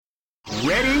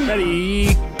Ready?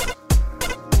 Ready,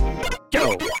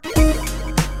 go.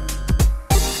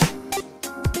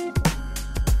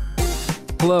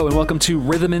 Hello and welcome to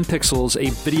Rhythm and Pixels, a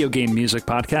video game music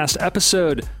podcast,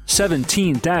 episode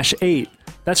 17-8.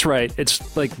 That's right,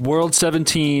 it's like World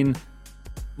 17,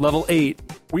 level 8.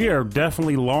 We are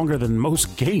definitely longer than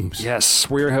most games.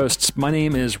 Yes, we're your hosts. My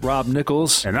name is Rob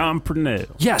Nichols. And I'm Pernell.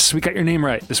 Yes, we got your name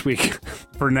right this week.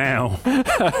 For now.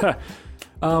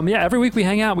 Every week we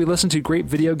hang out, we listen to great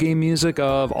video game music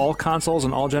of all consoles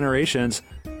and all generations.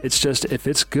 It's just, if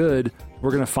it's good, we're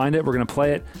going to find it, we're going to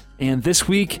play it. And this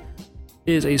week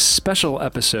is a special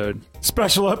episode.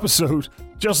 Special episode,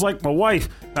 just like my wife.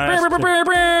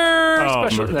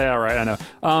 Special. Yeah, right, I know.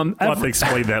 I'll have to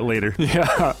explain that later.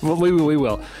 Yeah, well, we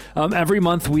will. Every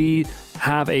month we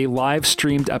have a live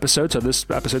streamed episode. So this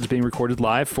episode is being recorded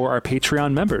live for our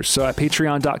Patreon members. So at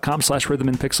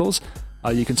patreon.com/rhythmandpixels,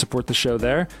 you can support the show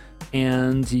there,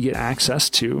 and you get access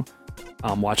to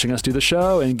watching us do the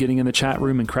show and getting in the chat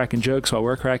room and cracking jokes while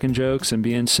we're cracking jokes and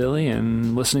being silly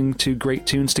and listening to great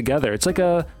tunes together. It's like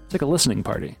a listening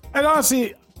party. And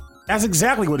honestly, that's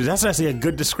exactly what it is. That's actually a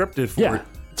good descriptive for it.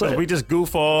 So we just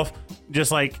goof off,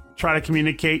 just like try to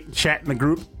communicate, chat in the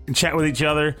group, and chat with each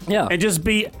other. Yeah. And just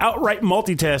be outright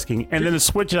multitasking. And then the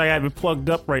Switch, I have it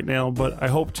plugged up right now, but I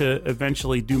hope to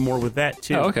eventually do more with that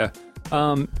too. Oh, okay.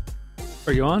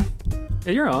 Are you on?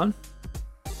 Yeah, you're on.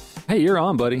 Hey, you're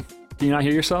on, buddy. Can you not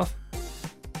hear yourself?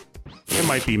 It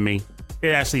might be me. It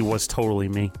actually was totally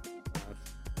me.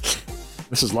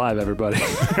 This is live, everybody.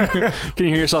 Can you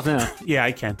hear yourself now? Yeah,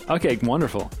 I can. Okay,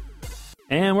 wonderful.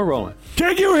 And we're rolling.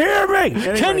 Can you hear me?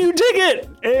 Anyway. Can you dig it?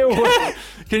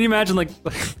 Can you imagine, like,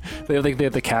 they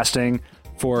have the casting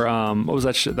for what was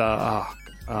that shit? That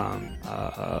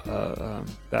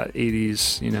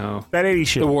 80s, you know, that 80s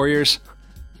shit. The Warriors.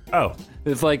 Oh,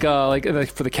 it's like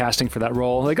for the casting for that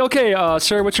role. Like, okay,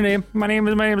 sir, what's your name? My name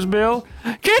is Bill.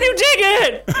 Can you dig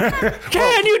it?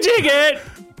 Can you dig it?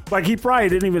 Like, he probably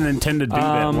didn't even intend to do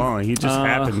that long. He just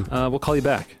happened. We'll call you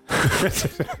back.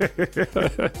 But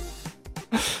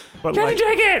Can you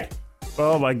dig it?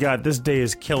 Oh my God, this day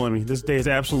is killing me. This day is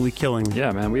absolutely killing me.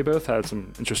 Yeah, man, we both had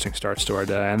some interesting starts to our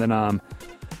day, and then I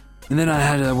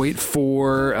had to wait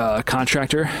for a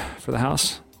contractor for the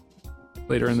house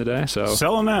later in the day. So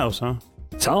selling the house, huh?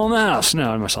 Selling the house?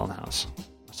 No, I'm not selling the house.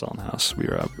 Selling the house. We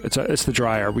were it's the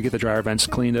dryer. We get the dryer vents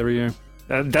cleaned every year.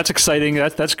 That's exciting.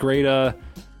 That's great.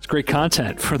 It's great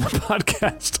content for the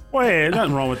podcast. Well, hey, there's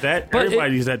nothing wrong with that.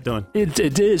 Everybody needs that done.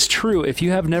 It is true. If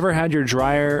you have never had your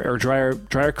dryer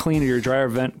cleaned or your dryer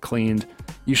vent cleaned,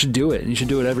 you should do it. And you should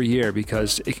do it every year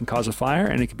because it can cause a fire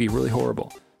and it can be really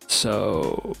horrible.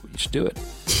 So you should do it.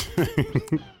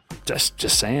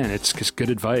 Just saying, it's just good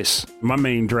advice. My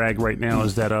main drag right now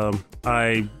is that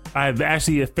I've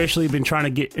actually officially been trying to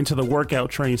get into the workout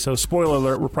train. So spoiler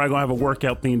alert, we're probably gonna have a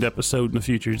workout themed episode in the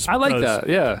future. I like that.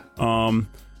 Yeah.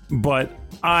 But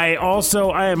I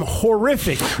am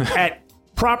horrific at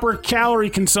proper calorie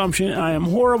consumption. I am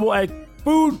horrible at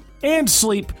food and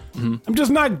sleep. Mm-hmm. I'm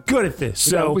just not good at this.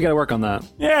 So we got to work on that.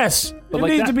 Yes, but it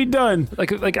needs to be done.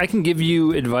 Like I can give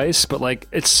you advice, but like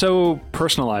it's so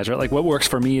personalized, right? Like what works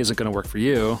for me isn't going to work for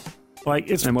you.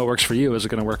 And what works for you isn't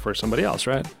going to work for somebody else,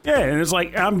 right? Yeah, and it's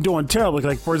like I'm doing terribly.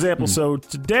 Like for example, so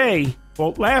today,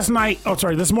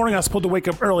 this morning I was supposed to wake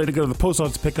up early to go to the post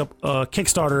office to pick up a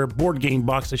Kickstarter board game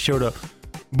box that showed up.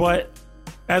 But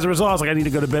as a result, I was like, I need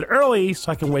to go to bed early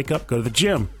so I can wake up, go to the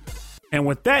gym. And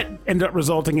what that ended up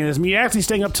resulting in is me actually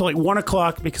staying up till like 1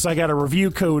 o'clock because I got a review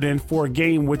code in for a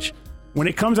game which, when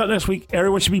it comes out next week,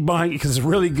 everyone should be buying it because it's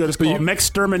really good. It's called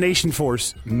Mechstermination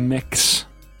Force.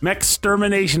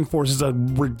 Mechstermination Force is a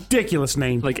ridiculous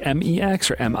name. Like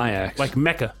MEX or MIX? Like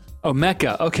Mecha. Oh,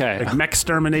 Mecha. Okay. Like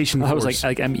Mechstermination Force. I was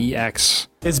like MEX.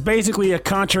 It's basically a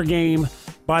Contra game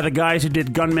by the guys who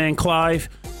did Gunman Clive,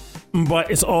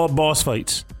 but it's all boss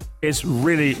fights. It's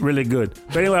really, really good.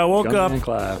 But anyway, I woke up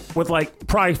with like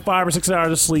probably 5 or 6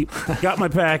 hours of sleep, got my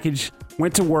package,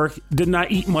 went to work, did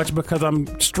not eat much because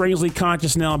I'm strangely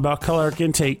conscious now about caloric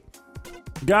intake.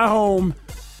 Got home,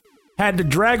 had to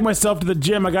drag myself to the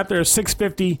gym. I got there at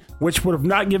 6:50, which would have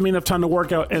not given me enough time to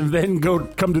work out and then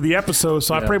come to the episode.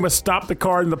 So I pretty much stopped the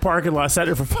car in the parking lot, sat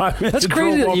there for 5 minutes. That's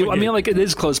crazy that it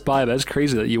is close by, but it's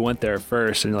crazy that you went there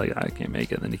first and you're like, I can't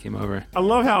make it, and then you came over. I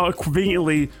love how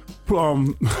conveniently goes,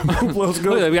 where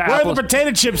are the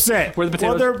potato chips at? Where are the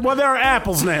potatoes? Well, there are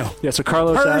apples now. Yeah, so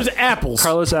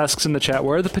Carlos asks in the chat,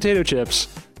 where are the potato chips?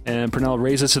 And Pernell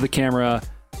raises to the camera,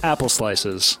 apple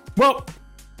slices. Well,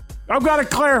 I've got to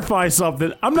clarify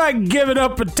something. I'm not giving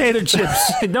up potato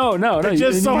chips. No. It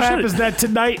just so happens that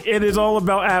tonight it is all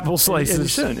about apple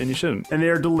slices. And you shouldn't. And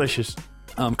they're delicious.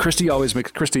 Christy always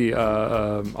makes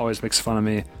fun of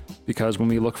me because when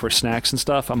we look for snacks and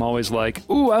stuff, I'm always like,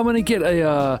 "Ooh, I want to get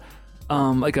a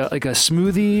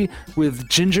smoothie with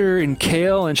ginger and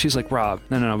kale," and she's like, "Rob,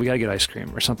 no, we gotta get ice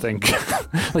cream or something."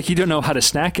 Like you don't know how to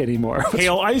snack anymore.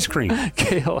 Kale ice cream.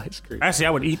 Kale ice cream. Actually, I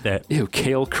would eat that. Ew,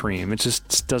 kale cream. It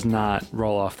just does not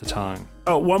roll off the tongue.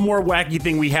 Oh, one more wacky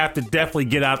thing we have to definitely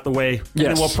get out the way. Yes.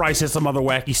 And we'll probably say some other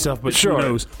wacky stuff, but sure. Who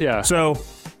knows? Yeah. So,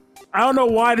 I don't know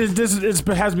why this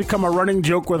has become a running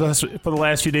joke with us for the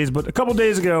last few days, but a couple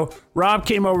days ago, Rob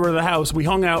came over to the house. We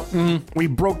hung out. We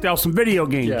broke out some video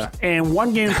games. Yeah. And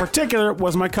one game in particular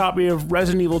was my copy of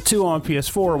Resident Evil 2 on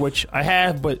PS4, which I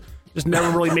have, but just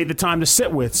never really made the time to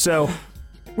sit with. So,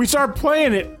 we started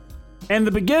playing it. And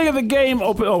the beginning of the game,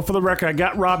 for the record, I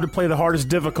got Rob to play the hardest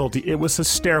difficulty. It was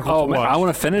hysterical to watch. Man, I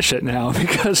want to finish it now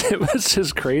because it was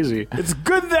just crazy. It's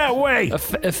good that way.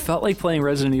 It felt like playing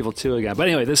Resident Evil 2 again. But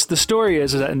anyway, the story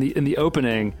is that in the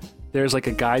opening, there's like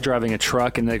a guy driving a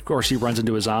truck, and of course he runs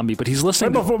into a zombie. But he's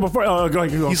listening.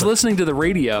 He's listening to the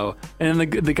radio, and the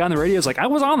guy on the radio is like, "I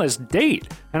was on this date,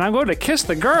 and I'm going to kiss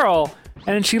the girl."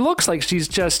 And she looks like she's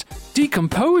just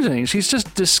decomposing. She's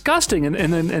just disgusting. And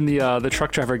then the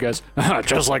truck driver goes,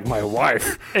 "Just like my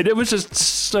wife." And it was just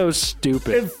so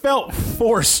stupid. It felt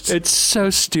forced. It's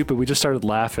so stupid. We just started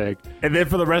laughing. And then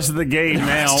for the rest of the game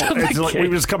now, it's like we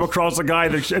just come across a guy,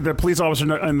 the police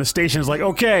officer in the station is like,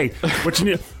 "Okay, what you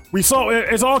need? We saw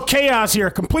it's all chaos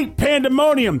here, complete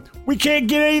pandemonium. We can't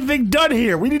get anything done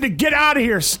here. We need to get out of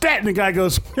here, stat." And the guy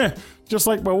goes, "Just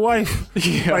like my wife."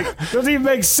 Yeah. Like, doesn't even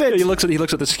make sense. He looks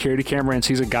at the security camera and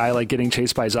sees a guy like getting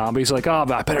chased by zombies. Like, "Oh,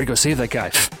 I better go save that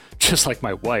guy." Just like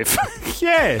my wife.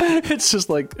 Yeah. It's just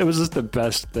like, it was just the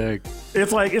best thing.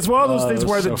 It's like, it's one of those things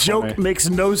where the joke makes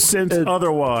no sense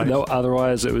otherwise. No,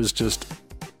 otherwise it was just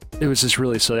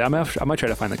really silly. I might try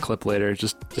to find the clip later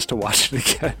just to watch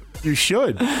it again. You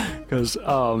should. Because,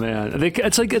 oh man.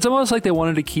 It's almost like they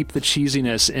wanted to keep the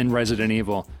cheesiness in Resident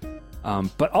Evil.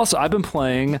 But also, I've been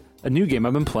playing a new game.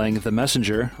 I've been playing The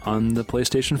Messenger on the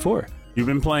PlayStation 4. You've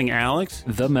been playing Alex?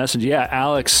 The Messenger. Yeah,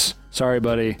 Alex. Sorry,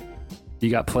 buddy. You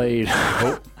got played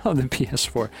on the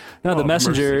PS4. No, The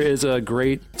Messenger is a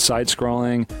great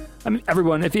side-scrolling. I mean,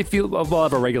 everyone, if you, a lot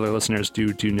of our regular listeners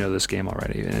do know this game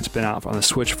already, and it's been out on the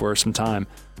Switch for some time.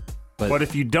 But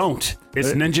if you don't,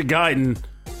 it's Ninja Gaiden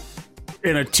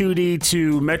in a 2D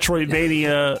to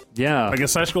Metroidvania. Yeah. Like a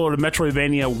side-scroller to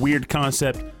Metroidvania weird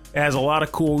concept. It has a lot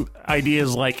of cool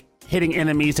ideas like hitting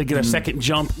enemies to get a second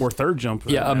jump or third jump.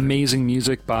 Yeah, amazing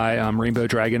music by Rainbow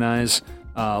Dragon Eyes.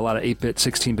 A lot of 8-bit,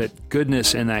 16-bit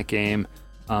goodness in that game.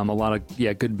 A lot of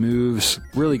good moves.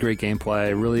 Really great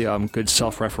gameplay. Really good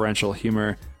self-referential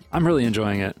humor. I'm really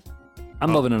enjoying it.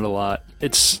 I'm loving it a lot.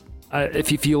 It's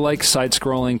if you like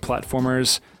side-scrolling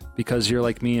platformers because you're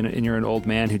like me and you're an old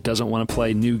man who doesn't want to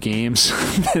play new games,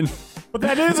 then but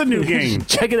that is a new game.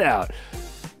 Check it out.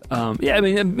 But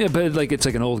like it's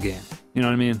like an old game. You know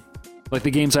what I mean? Like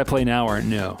the games I play now aren't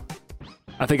new.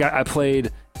 I think I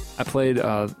played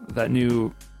that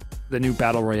new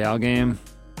Battle Royale game.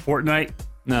 Fortnite?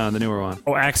 No, the newer one.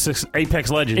 Oh, Apex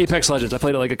Legends. Apex Legends. I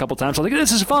played it like a couple times. I was like,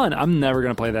 this is fun. I'm never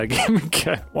going to play that game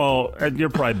again. Well, you're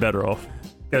probably better off.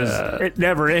 Because it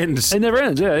never ends. It never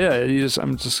ends, yeah.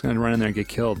 I'm just going to run in there and get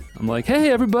killed. I'm like, hey,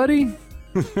 everybody.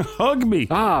 Hug me.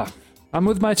 I'm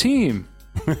with my team.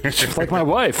 Like my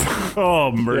wife.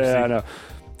 Oh, mercy. Yeah, I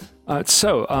know.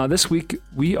 So this week,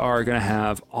 we are going to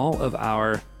have all of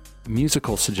our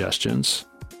musical suggestions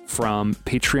from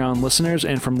Patreon listeners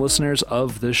and from listeners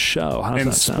of this show. How does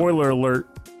that sound? Spoiler alert,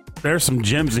 there's some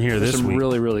gems in here this week. Some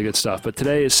really, really good stuff. But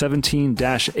today is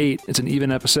 17-8. It's an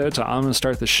even episode, so I'm going to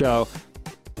start the show.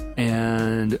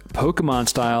 And Pokemon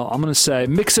style, I'm going to say,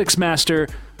 Mix Master,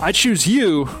 I choose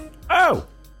you. Oh!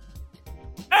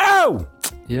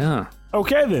 Yeah.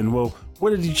 Okay, then. Well, what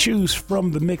did you choose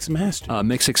from the Mix Master?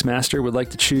 Mix Master would like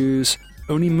to choose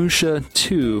Onimusha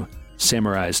 2,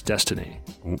 Samurai's Destiny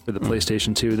for the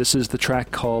PlayStation 2. This is the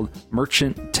track called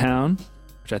Merchant Town,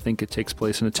 which I think it takes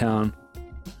place in a town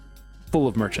full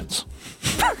of merchants.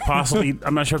 Possibly.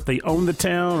 I'm not sure if they own the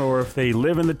town or if they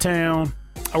live in the town.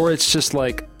 Or it's just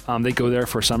like they go there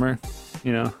for summer,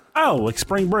 you know? Oh, like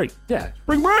spring break. Yeah.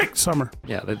 Spring break, summer.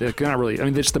 Yeah, they're not really... I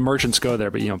mean, the merchants go there,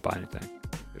 but you don't buy anything.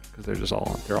 Because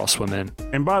they're all swim in.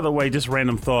 And by the way, just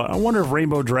random thought. I wonder if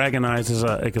Rainbow Dragon Eyes is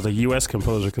a U.S.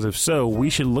 composer. Because if so, we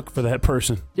should look for that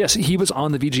person. Yes, he was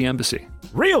on the VG Embassy.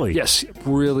 Really? Yes,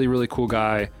 really, really cool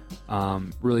guy.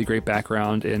 Really great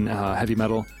background in heavy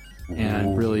metal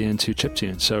and really into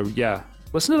chiptune. So yeah,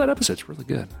 listen to that episode. It's really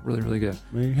good. Really, really good.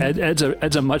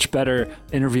 Ed's a much better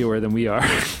interviewer than we are.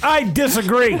 I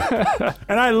disagree,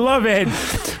 and I love Ed.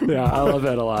 Yeah, I love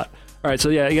Ed a lot. All right, so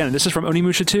yeah, again, this is from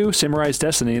Onimusha 2, Samurai's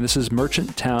Destiny. This is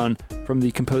Merchant Town from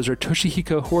the composer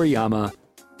Toshihiko Horiyama,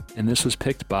 and this was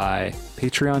picked by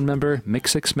Patreon member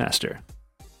Mixix Master.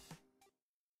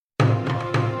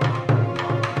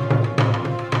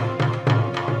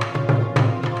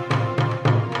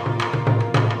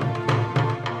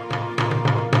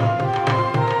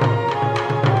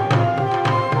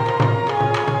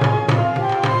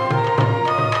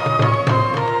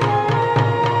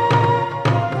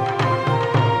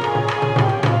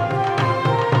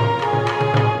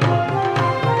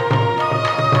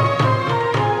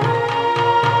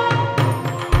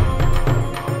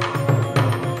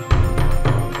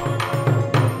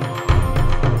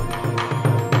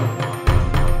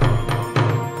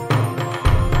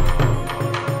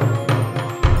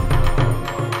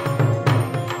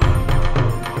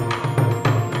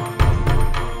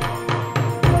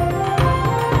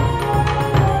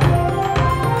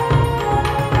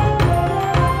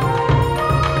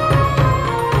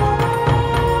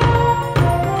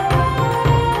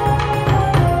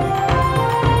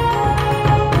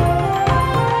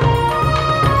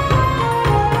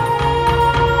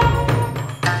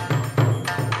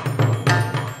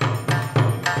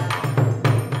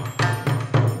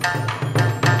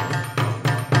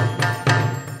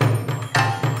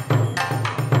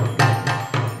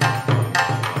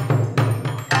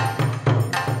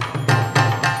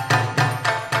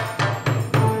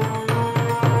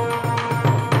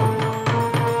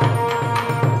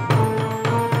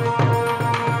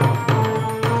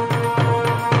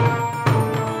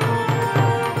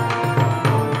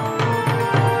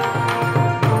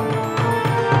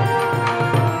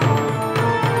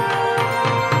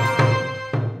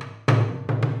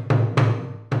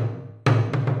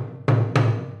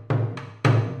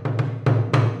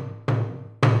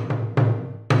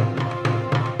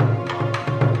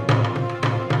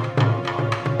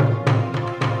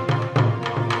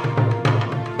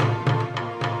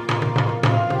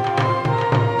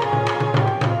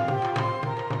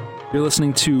 You're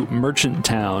listening to Merchant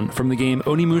Town from the game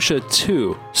Onimusha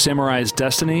 2, Samurai's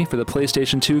Destiny for the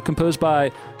PlayStation 2, composed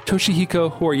by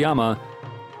Toshihiko Horiyama,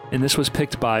 and this was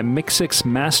picked by Mixix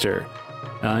Master.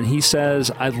 And he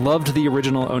says, I loved the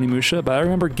original Onimusha, but I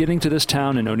remember getting to this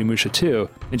town in Onimusha 2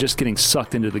 and just getting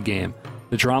sucked into the game.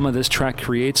 The drama this track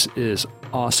creates is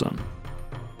awesome.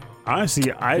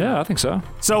 Honestly, I think so.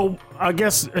 So I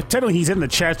guess technically he's in the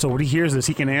chat, so when he hears this,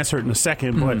 he can answer it in a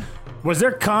second. But was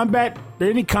there combat? Did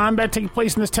any combat take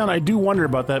place in this town? I do wonder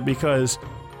about that because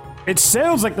it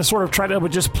sounds like the sort of try that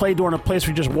would just play during a place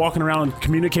where you're just walking around and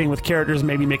communicating with characters,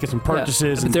 maybe making some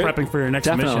purchases and prepping for your next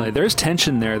mission. There's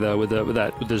tension there though with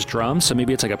this drum, so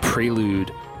maybe it's like a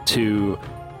prelude to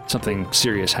something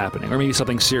serious happening, or maybe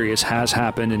something serious has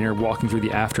happened and you're walking through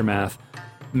the aftermath.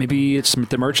 Maybe it's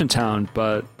the Merchant Town,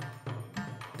 but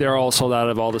they're all sold out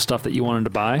of all the stuff that you wanted to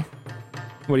buy.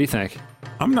 What do you think?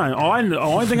 I'm not. The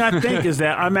only thing I think is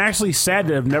that I'm actually sad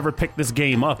to have never picked this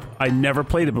game up. I never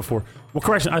played it before. Well,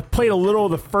 correction, I played a little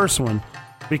of the first one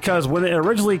because when it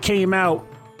originally came out,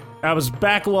 I was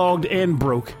backlogged and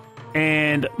broke.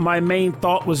 And my main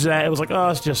thought was that it was like, oh,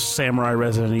 it's just Samurai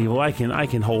Resident Evil. I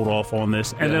can hold off on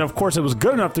this. And then, of course, it was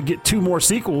good enough to get 2 more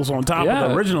sequels on top of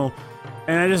the original.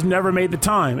 And I just never made the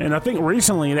time. And I think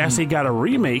recently it actually got a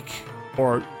remake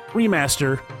or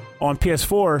remaster on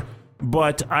PS4,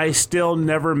 but I still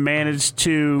never managed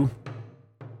to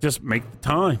just make the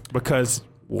time because,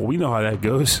 well, we know how that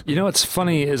goes. You know what's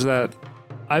funny is that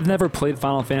I've never played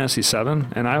Final Fantasy VII,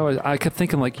 and I kept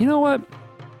thinking, like, you know what?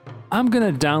 I'm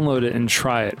going to download it and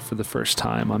try it for the first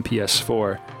time on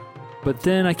PS4. But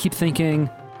then I keep thinking,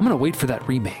 I'm going to wait for that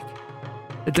remake.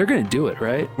 They're going to do it,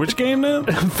 right? Which game now?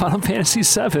 Final Fantasy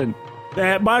VII.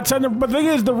 But the thing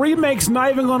is, the remake's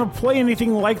not even going to play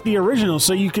anything like the original,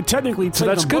 so you could technically play So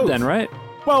that's good both. then, right?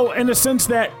 Well, in the sense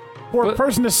that for a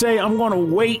person to say, I'm going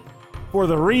to wait for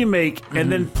the remake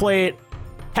and then play it,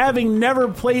 having never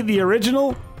played the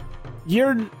original,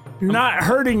 you're not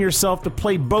hurting yourself to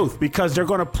play both because they're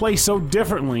going to play so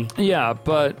differently. Yeah,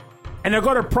 but... And they're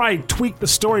going to probably tweak the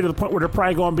story to the point where they're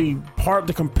probably going to be hard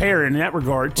to compare in that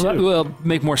regard, too. Well, that will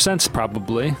make more sense,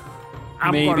 probably.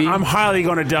 I'm highly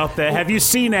going to doubt that. Have you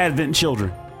seen Advent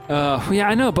Children? Yeah,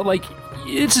 I know, but like,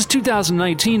 it's just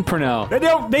 2019,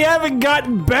 Pernell. They haven't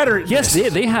gotten better. Yes,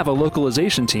 they have a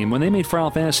localization team. When they made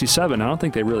Final Fantasy VII, I don't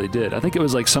think they really did. I think it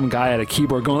was like some guy at a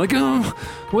keyboard going like, "Oh,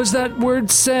 what's that word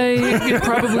say? It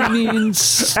probably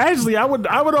means." Actually, I would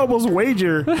almost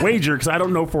wager because I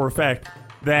don't know for a fact.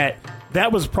 that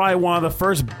was probably one of the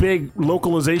first big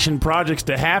localization projects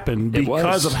to happen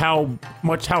because of how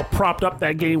propped up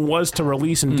that game was to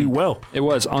release and do well. It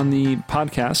was. On the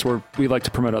podcast, where we like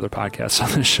to promote other podcasts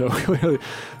on this show,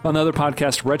 on the other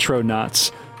podcast,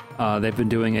 Retronauts, they've been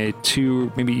doing a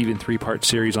 2, maybe even 3-part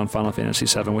series on Final Fantasy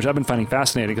VII, which I've been finding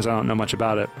fascinating because I don't know much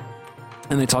about it.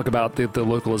 And they talk about the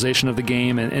localization of the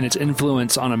game and its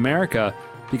influence on America,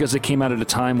 because it came out at a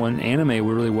time when anime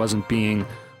really wasn't being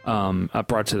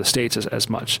brought to the States as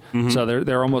much. So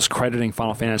they're almost crediting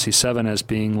Final Fantasy VII as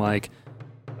being like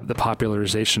the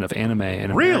popularization of anime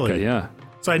in America. Really? Yeah.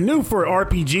 So I knew for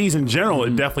RPGs in general,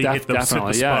 it definitely hit the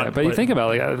spot. Yeah, but you think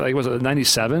about it, like was it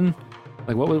 97?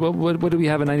 Like what did we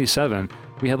have in 97?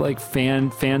 We had like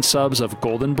fan subs of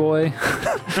Golden Boy.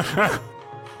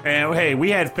 And hey,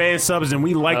 we had fan subs and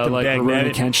we liked them. Like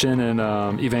Rurouni Kenshin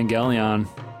and Evangelion.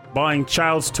 Buying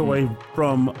Child's Toy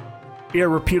from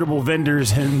irreputable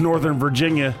vendors in Northern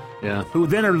Virginia, who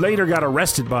then later got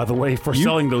arrested, by the way, for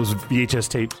selling those VHS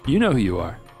tapes. You know who you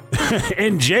are.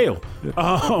 In jail.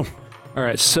 All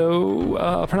right, so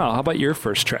Pernell, how about your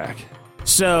first track?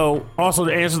 So, also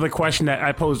to answer the question that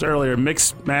I posed earlier,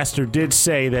 Mixmaster did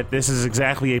say that this is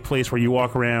exactly a place where you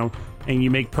walk around and you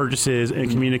make purchases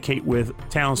and communicate with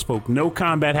townsfolk. No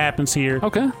combat happens here.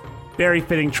 Okay. Very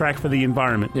fitting track for the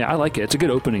environment. Yeah, I like it. It's a good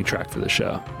opening track for the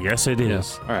show. Yes, it is.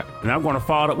 Yes. All right. And I'm going to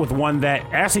follow it up with one that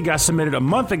actually got submitted a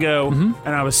month ago,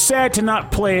 and I was sad to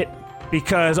not play it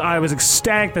because I was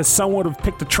ecstatic that someone would have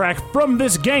picked a track from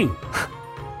this game.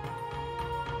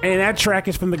 And that track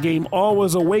is from the game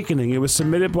Always Awakening. It was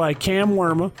submitted by Cam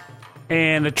Werma,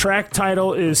 and the track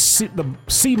title is the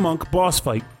Sea Monk Boss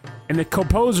Fight. And the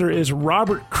composer is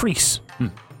Robert Kreis.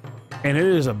 And it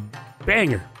is a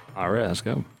banger. All right, let's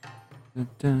go. Dun,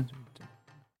 dun, dun.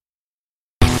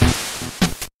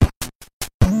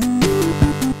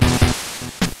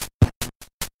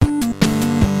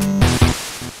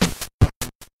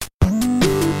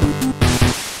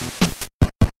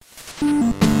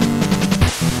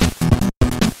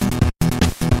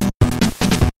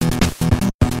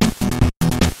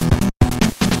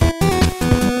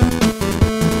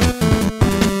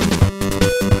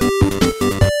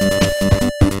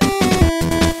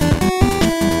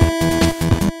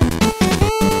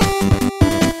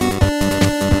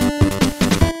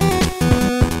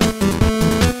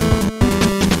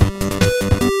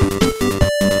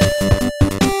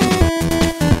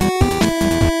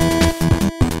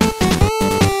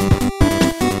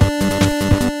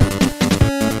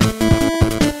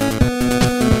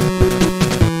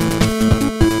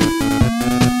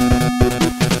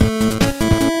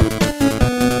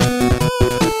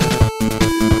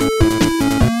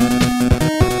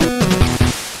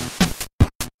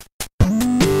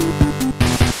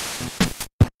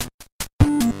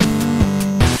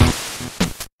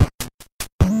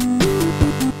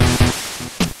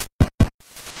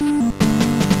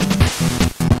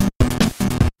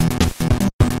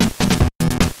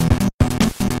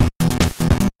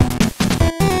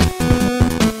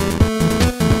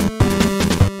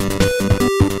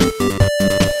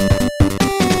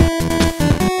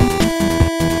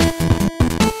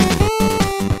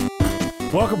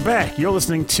 Welcome back. You're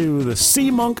listening to the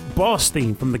Sea Monk boss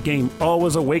theme from the game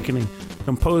Always Awakening,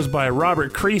 composed by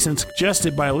Robert Kreis and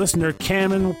suggested by listener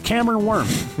Cameron Worm.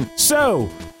 So,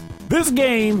 this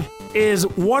game is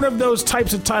one of those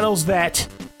types of titles that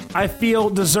I feel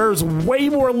deserves way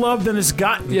more love than it's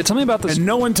gotten. Yeah, tell me about this. And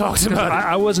no one talks about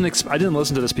it. I didn't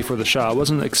listen to this before the show. I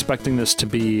wasn't expecting this to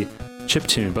be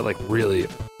chiptune, but like really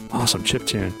awesome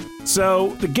chiptune. So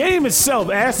the game itself,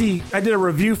 I did a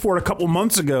review for it a couple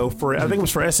months ago for, I think it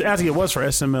was for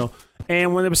SML.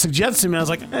 And when it was suggested to me, I was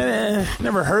like,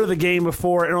 never heard of the game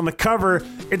before. And on the cover,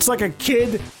 it's like a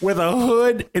kid with a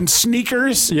hood and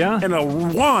sneakers and a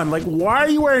wand. Like, why are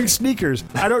you wearing sneakers?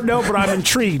 I don't know, but I'm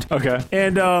intrigued. Okay.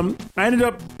 And I ended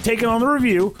up taking on the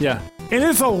review. Yeah. And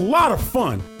it's a lot of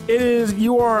fun.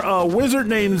 You are a wizard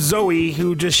named Zoe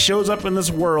who just shows up in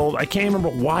this world. I can't remember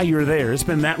why you're there. It's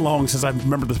been that long since I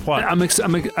remember this plot.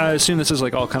 I assume this is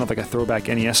like all kind of like a throwback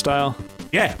NES style.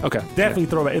 Yeah. Okay. Definitely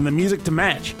throwback. And the music to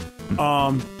match.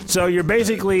 So you're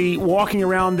basically walking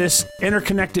around this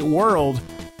interconnected world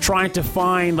trying to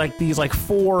find like these like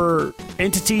 4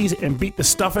 entities and beat the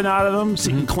stuffing out of them so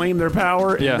you can claim their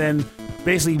power and then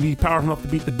basically be powerful enough to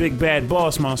beat the big bad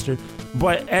boss monster.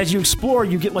 But as you explore,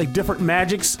 you get like different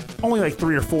magics, only like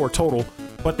 3 or 4 total,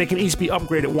 but they can each be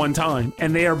upgraded at one time.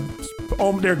 And they're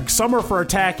some are for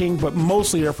attacking, but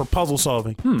mostly they're for puzzle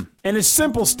solving. And it's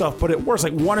simple stuff, but it works.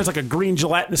 Like one is like a green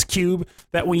gelatinous cube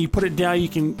that when you put it down, you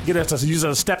can get it to use it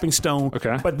as a stepping stone.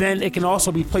 Okay. But then it can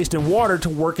also be placed in water to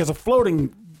work as a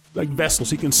floating like vessels.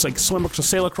 He can like swim,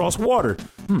 sail across water.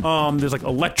 There's like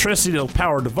electricity to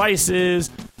power devices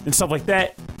and stuff like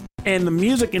that. And the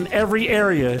music in every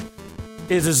area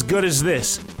is as good as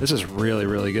this. This is really,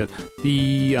 really good.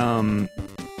 The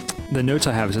notes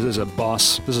I have is this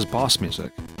is boss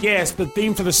music. Yeah, it's the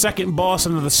theme for the second boss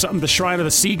and the Shrine of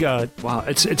the Sea God. Wow,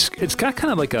 it's got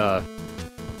kind of like I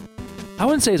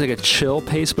wouldn't say it's like a chill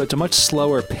pace, but it's a much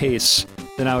slower pace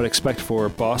than I would expect for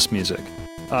boss music.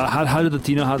 Do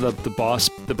you know how the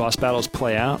boss battles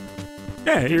play out?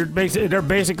 Yeah, they're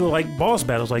basically like boss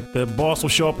battles. Like the boss will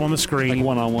show up on the screen, like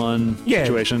one-on-one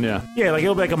situation. Yeah, like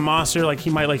it'll be like a monster. Like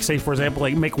he might like say, for example,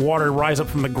 like make water rise up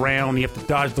from the ground. You have to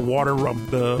dodge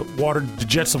the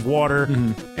jets of water,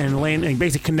 and land and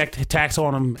basically connect attacks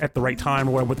on them at the right time,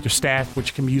 or with your staff,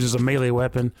 which can be used as a melee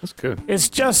weapon. That's good. It's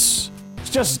just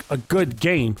a good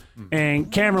game.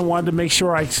 And Cameron wanted to make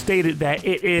sure I stated that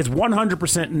it is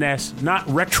 100% NES, not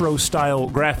retro style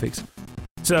graphics.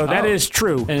 So that is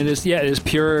true. And it is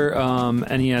pure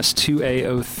NES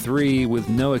 2A03 with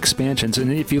no expansions.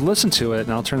 And if you listen to it,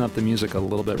 and I'll turn up the music a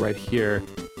little bit right here.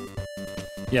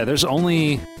 Yeah, there's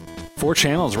only 4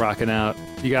 channels rocking out.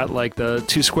 You got like the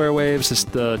 2 square waves,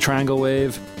 the triangle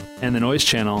wave, and the noise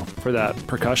channel for that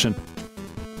percussion.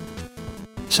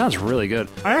 Sounds really good.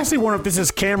 I actually wonder if this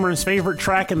is Cameron's favorite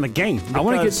track in the game. I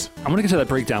want to get to that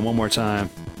breakdown one more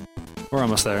time. We're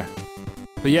almost there.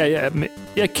 But yeah,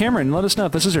 Cameron, let us know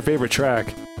if this is your favorite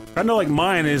track. I know, like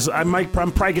mine is. I'm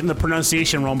probably getting the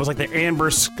pronunciation wrong, but it's like the Amber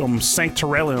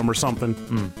Sanctarellum or something.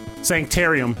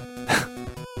 Sanctarium.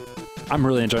 I'm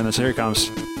really enjoying this. Here it comes.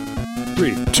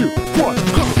 3, 2, 1.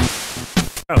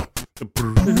 Oh.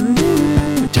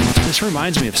 This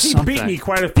reminds me of something. He beat me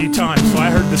quite a few times, so I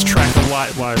heard this track a lot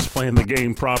while I was playing the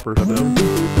game proper.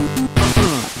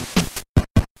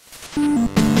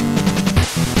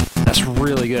 That's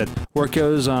really good. Where it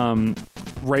goes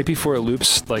right before it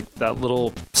loops, like that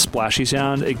little splashy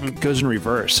sound, it goes in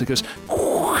reverse. It goes.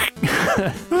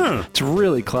 It's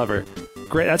really clever.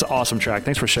 Great. That's an awesome track.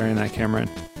 Thanks for sharing that, Cameron.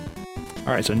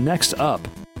 All right, so next up,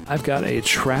 I've got a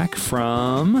track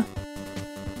from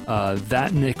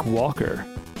That Nick Walker.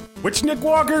 Which Nick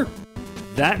Walker?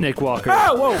 That Nick Walker.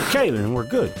 Oh, whoa, okay, then we're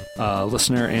good.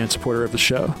 Listener and supporter of the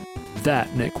show.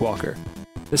 That Nick Walker.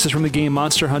 This is from the game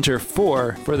Monster Hunter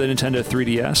 4 for the Nintendo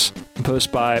 3DS,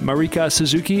 composed by Marika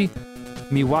Suzuki,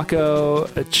 Miwako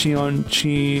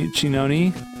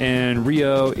Chinoni, and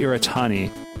Ryo Iratani.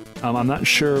 I'm not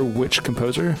sure which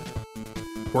composer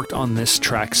worked on this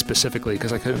track specifically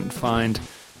because I couldn't find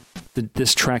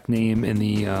this track name in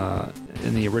the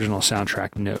original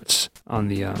soundtrack notes on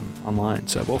the online.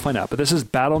 So we'll find out. But this is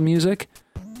battle music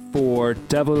for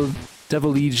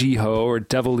Devilijiho or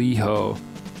Deviliho.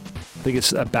 I think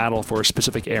it's a battle for a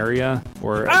specific area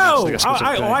or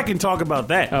I can talk about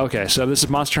that. Okay, so this is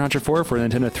Monster Hunter 4 for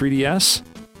Nintendo 3DS.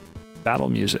 Battle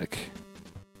music.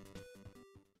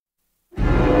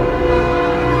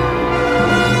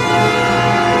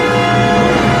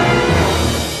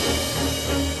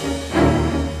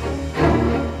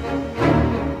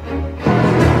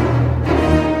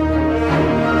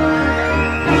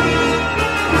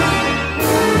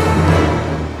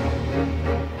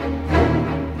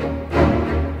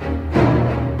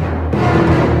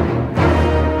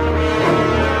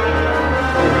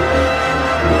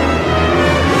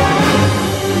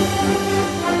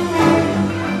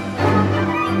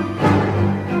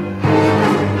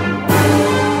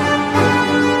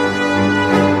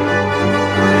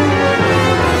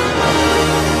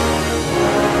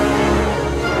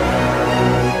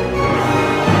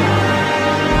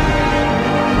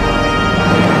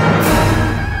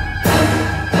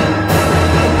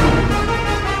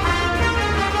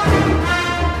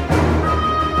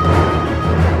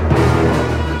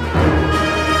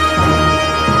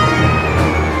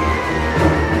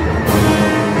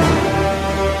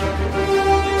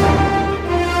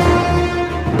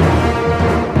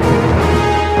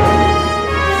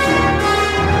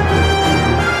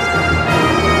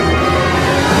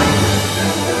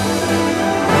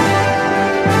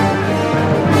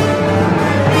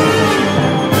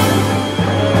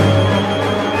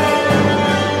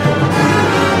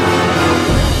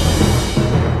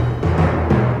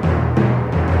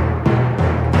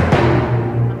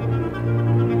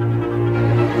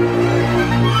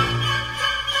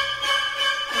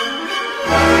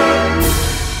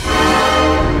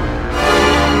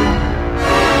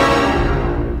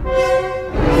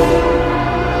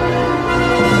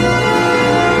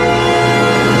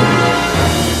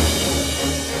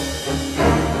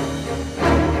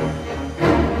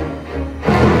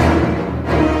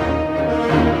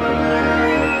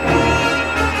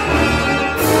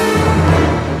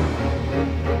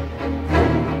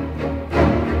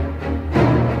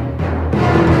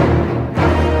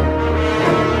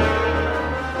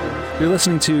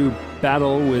 listening to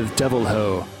Battle with Devil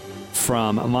Ho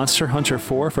from Monster Hunter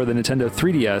 4 for the Nintendo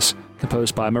 3DS,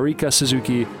 composed by Marika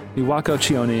Suzuki, Iwako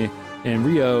Chione, and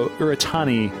Ryo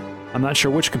Uratani. I'm not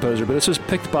sure which composer, but this was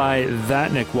picked by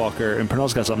that Nick Walker, and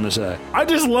Pernell's got something to say. I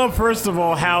just love, first of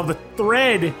all, how the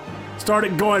thread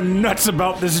started going nuts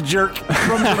about this jerk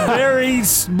from the very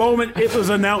moment it was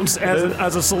announced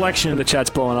as a selection. And the chat's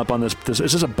blowing up on this. Is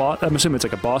this a boss? I'm assuming it's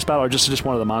like a boss battle, or just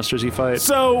one of the monsters you fight?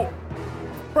 So,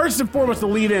 first and foremost, to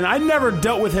lead in, I never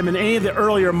dealt with him in any of the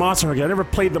earlier Monster Hunter games. I never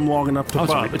played them long enough to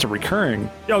fight. It's a recurring.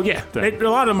 Oh, yeah. A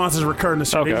lot of the monsters recur in the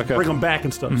story. They bring them back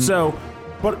and stuff. So,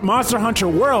 but Monster Hunter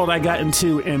World I got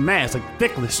into en masse, like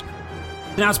Thickless.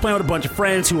 And I was playing with a bunch of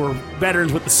friends who were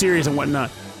veterans with the series and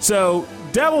whatnot. So,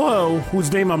 Devil Ho,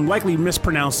 whose name I'm likely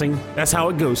mispronouncing, that's how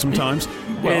it goes sometimes,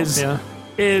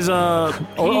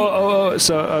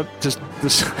 So just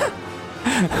this.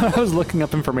 I was looking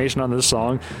up information on this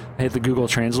song. I hit the Google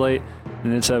Translate,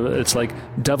 and it's like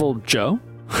Devil Joe.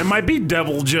 It might be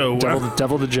Devil Joe.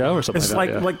 Devil the Joe or something. It's like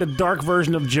that. It's like the dark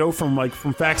version of Joe from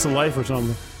Facts of Life or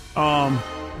something.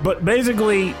 But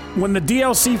basically, when the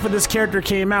DLC for this character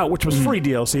came out, which was free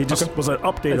DLC, it just was an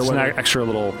update or whatever. It's an extra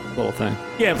little thing.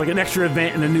 Yeah, it's like an extra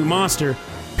event and a new monster.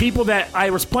 People that I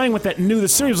was playing with that knew the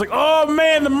series was like, oh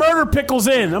man, the Murder Pickle's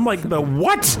in. I'm like, the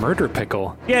what? Murder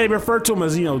Pickle? Yeah, they refer to him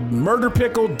as, Murder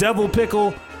Pickle, Devil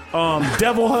Pickle,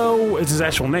 Devil Ho is his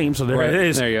actual name, so there it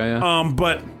is. There you go, yeah.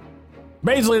 But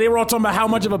basically, they were all talking about how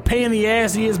much of a pain in the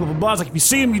ass he is, blah, blah, blah. It's like, if you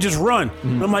see him, you just run.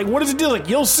 And I'm like, what does it do? Like,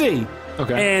 you'll see.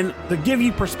 Okay. And to give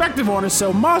you perspective on it,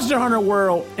 so Monster Hunter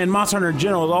World and Monster Hunter in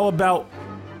general is all about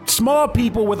small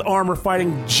people with armor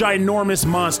fighting ginormous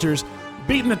monsters,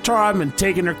 beating the tar out of them and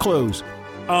taking their clothes.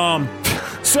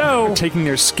 So taking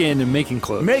their skin and making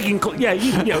clothes. Yeah,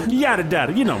 yada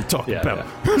yada. You know what I'm talking about.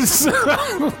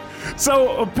 Yeah.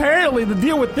 So apparently the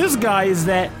deal with this guy is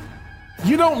that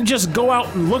you don't just go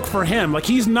out and look for him. Like,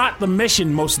 he's not the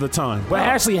mission most of the time. What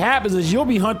actually happens is you'll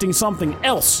be hunting something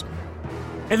else.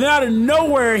 And then out of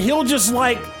nowhere, he'll just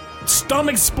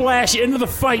stomach splash into the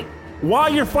fight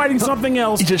while you're fighting something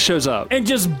else. He just shows up. And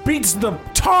just beats the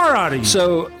tar out of you.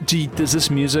 So, does this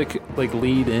music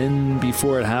lead in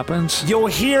before it happens? You'll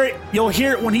hear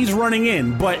it when he's running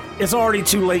in, but it's already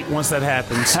too late once that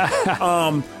happens.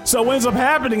 So what ends up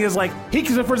happening is,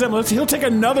 for example, he'll take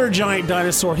another giant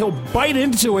dinosaur, he'll bite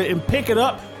into it and pick it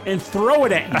up and throw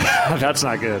it at you. That's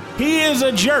not good. He is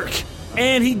a jerk.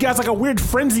 And he got a weird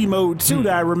frenzy mode too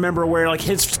that I remember, where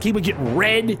he would get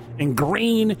red and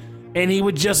green, and he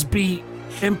would just be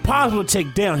impossible to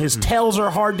take down. His tails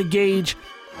are hard to gauge.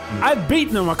 I've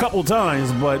beaten him a couple times,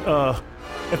 but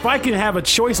if I can have a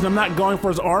choice and I'm not going for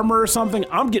his armor or something,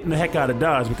 I'm getting the heck out of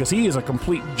Dodge, because he is a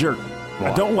complete jerk.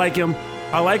 Wow. I don't like him.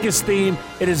 I like his theme.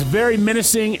 It is very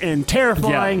menacing and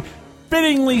terrifying. Yeah.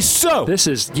 Fittingly so. This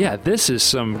is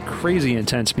some crazy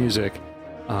intense music.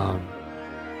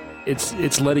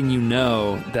 It's letting you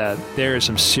know that there is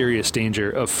some serious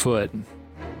danger afoot.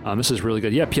 This is really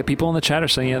good. Yeah, people in the chat are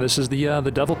saying, this is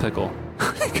the Devil Pickle.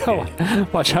 Go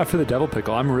watch out for the Devil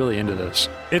Pickle. I'm really into this.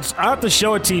 I'll have to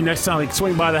show it to you next time.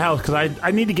 Swing by the house, because I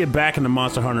need to get back in the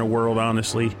Monster Hunter world,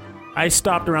 honestly. I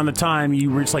stopped around the time you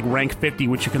reach rank 50,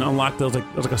 which you can unlock those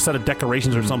there's a set of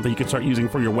decorations or something you can start using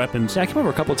for your weapons. Yeah, I came over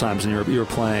a couple of times and you were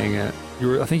playing it.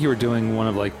 I think you were doing one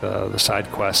of the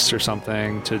side quests or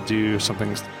something to do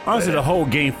something. Honestly, the whole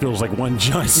game feels like one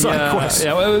giant side quest.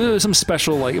 Yeah, it was some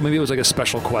special, maybe it was a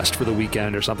special quest for the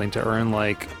weekend or something to earn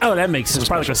Oh, that makes sense. It's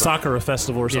probably a Sakura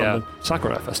festival or something. Yeah,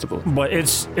 Sakura festival. But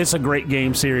it's a great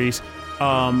game series.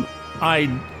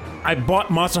 I bought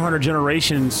Monster Hunter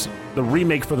Generations, the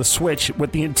remake for the Switch,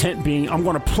 with the intent being I'm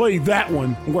going to play that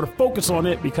one. I'm going to focus on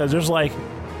it because there's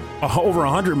over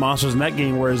 100 monsters in that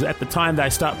game, whereas at the time that I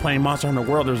stopped playing Monster Hunter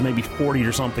World, there was maybe 40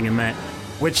 or something in that,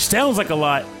 which sounds like a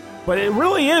lot, but it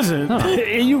really isn't. Huh.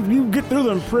 You get through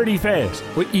them pretty fast.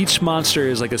 Well, each monster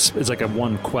is like a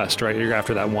one quest, right? You're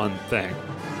after that one thing.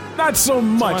 Not so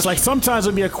much. Sometimes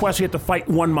it'll be a quest you have to fight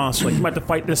one monster. You might have to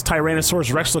fight this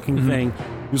Tyrannosaurus Rex looking thing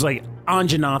who's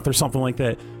Anjanath or something like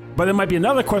that. But there might be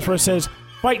another quest where it says,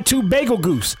 fight 2 Bagel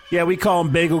Goose. Yeah, we call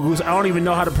him Bagel Goose. I don't even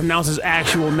know how to pronounce his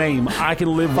actual name. I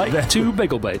can live with that. 2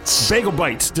 Bagel Bites. Bagel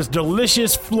Bites. Just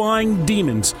delicious flying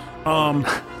demons.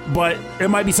 But it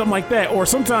might be something like that. Or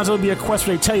sometimes it'll be a quest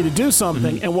where they tell you to do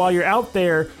something, and while you're out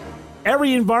there,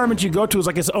 every environment you go to is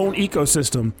its own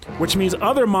ecosystem, which means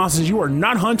other monsters you are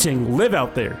not hunting live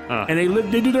out there, and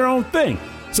they do their own thing.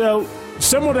 So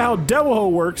similar to how Devil Ho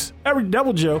works,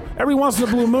 Devil Joe, every once in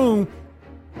a blue moon,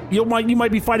 you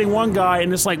might be fighting one guy,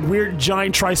 and this like weird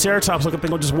giant Triceratops looking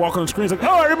thing will just walk on the screen. It's like,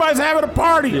 oh, everybody's having a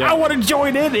party. Yeah. I want to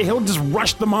join in. And he'll just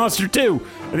rush the monster too,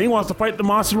 and he wants to fight the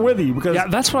monster with you because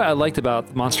that's what I liked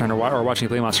about Monster Hunter or watching you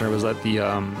play Monster Hunter was that the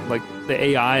the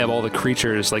AI of all the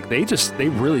creatures, like they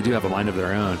really do have a mind of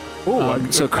their own. Oh,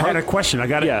 I had a question. I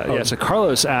got it. Yeah. So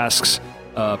Carlos asks,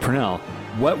 Pernell,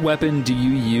 what weapon do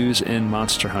you use in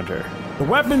Monster Hunter? The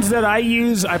weapons that I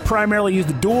use, I primarily use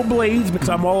the dual blades because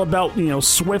I'm all about,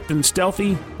 swift and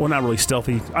stealthy. Well, not really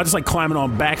stealthy. I just like climbing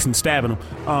on backs and stabbing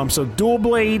them. So dual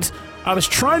blades. I was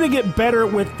trying to get better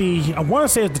with I want to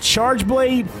say it's the charge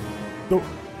blade,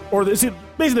 basically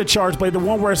the charge blade, the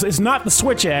one where it's not the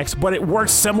switch axe, but it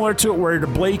works similar to it where the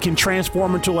blade can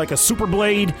transform into like a super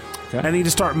blade, and then you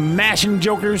just start mashing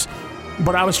jokers.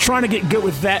 But I was trying to get good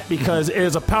with that because it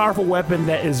is a powerful weapon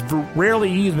that is rarely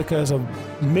used because of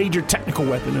major technical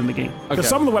weapon in the game. Because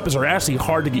some of the weapons are actually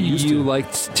hard to get used to. You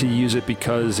liked to use it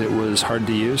because it was hard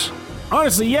to use?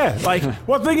 Honestly, yeah. Like,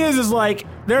 well, the thing is like,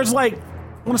 there's like,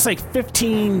 I want to say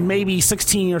 15, maybe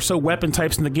 16 or so weapon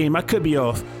types in the game. I could be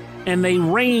off. And they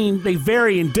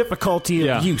vary in difficulty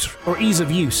of use or ease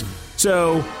of use.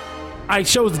 So I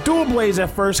chose the dual blades at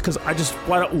first because I just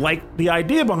liked the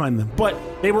idea behind them. But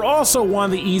they were also one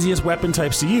of the easiest weapon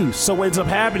types to use. So what ends up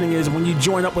happening is when you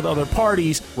join up with other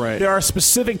parties, there are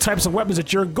specific types of weapons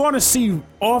that you're going to see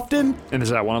often. And is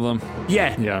that one of them?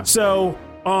 Yeah. So,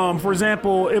 for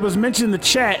example, it was mentioned in the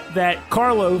chat that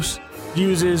Carlito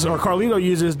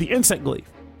uses the insect glaive.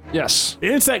 Yes.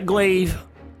 The insect glaive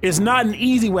is not an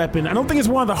easy weapon. I don't think it's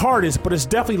one of the hardest, but it's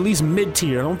definitely at least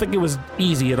mid-tier. I don't think it was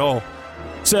easy at all.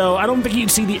 So I don't think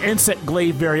you'd see the insect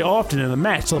glaive very often in a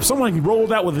match. So if someone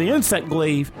rolled out with the insect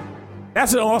glaive,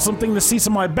 that's an awesome thing to see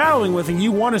somebody battling with, and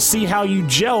you want to see how you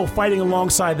gel fighting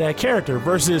alongside that character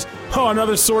versus,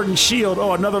 another sword and shield,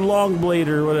 another long blade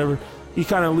or whatever. You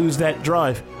kind of lose that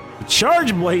drive. The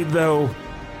charge blade, though,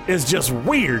 is just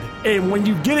weird. And when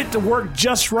you get it to work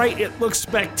just right, it looks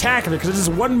spectacular because it's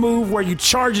this one move where you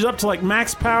charge it up to like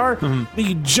max power, then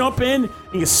you jump in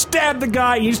and you stab the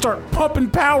guy and you start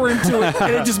pumping power into it,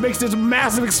 and it just makes this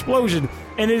massive explosion.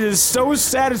 And it is so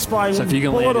satisfying when you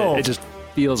pull it off. It just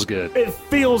feels good. It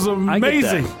feels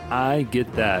amazing. I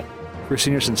get that. Chris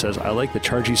Senerson says, I like the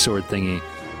chargy sword thingy.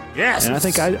 Yes. And I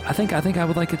think I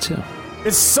would like it too.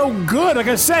 It's so good. Like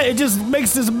I said, it just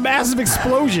makes this massive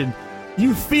explosion.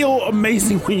 You feel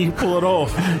amazing when you pull it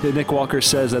off. Nick Walker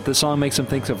says that this song makes him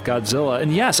think of Godzilla,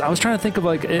 and yes, I was trying to think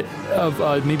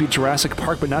of maybe Jurassic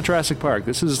Park, but not Jurassic Park.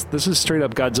 This is straight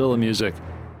up Godzilla music.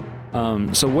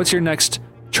 So what's your next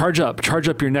charge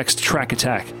up your next track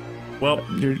attack? Well,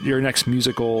 your next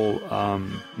musical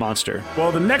monster.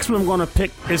 Well, the next one I'm going to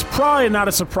pick is probably not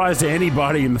a surprise to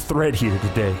anybody in the thread here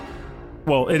today.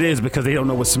 Well, it is because they don't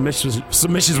know what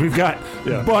submissions we've got.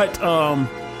 Yeah. But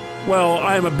well,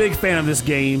 I am a big fan of this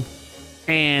game,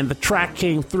 and the track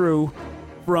came through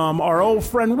from our old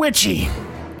friend Witchy.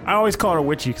 I always call her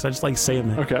Witchy because I just like saying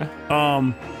that. Okay.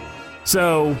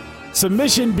 So,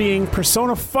 submission being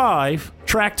Persona 5,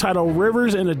 track title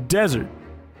Rivers in a Desert.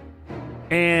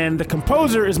 And the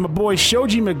composer is my boy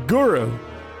Shoji Meguro.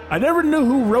 I never knew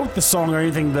who wrote the song or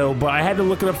anything, though, but I had to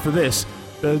look it up for this.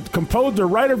 The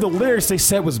writer of the lyrics, they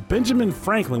said, was Benjamin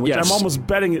Franklin, which I'm almost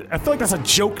betting. I feel like that's a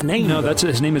joke name. No,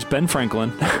 his name is Ben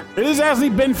Franklin. It is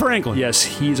actually Ben Franklin. Yes,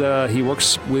 he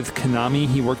works with Konami.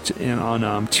 He worked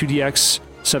on 2DX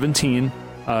 17,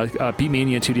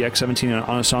 Beatmania 2DX 17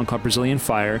 on a song called Brazilian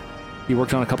Fire. He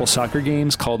worked on a couple soccer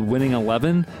games called Winning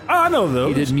 11. Oh, I know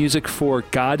those. He did music for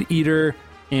God Eater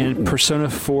and Persona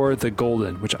 4 The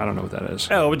Golden, which I don't know what that is.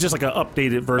 Oh, it's just like an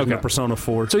updated version of Persona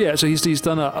 4. So yeah, he's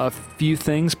done a few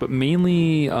things, but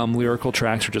mainly lyrical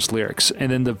tracks or just lyrics. And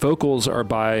then the vocals are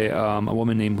by a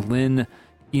woman named Lin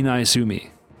Inaizumi.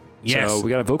 Yes. So we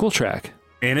got a vocal track.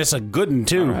 And it's a good one,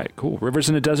 too. All right, cool. Rivers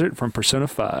in a Desert from Persona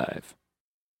 5.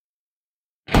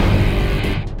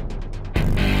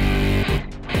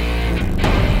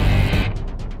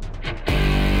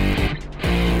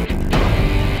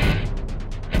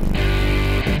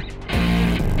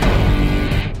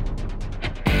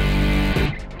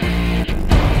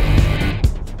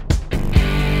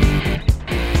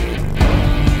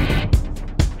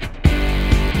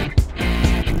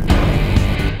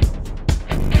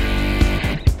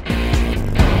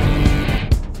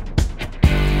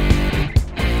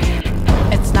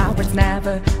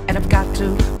 And I've got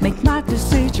to make my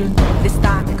decision. This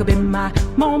time could be my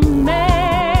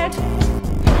moment.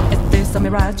 Is this a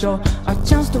mirage or a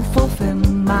chance to fulfill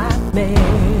my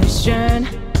mission?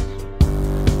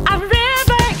 A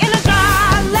river in a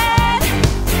dry land,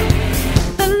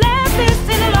 the left is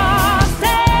in a lost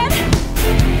land,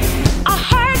 a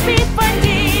heartbeat for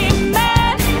deep.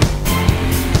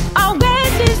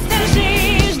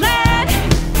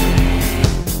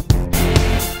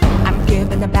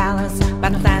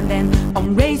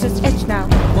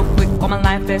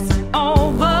 life is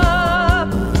over.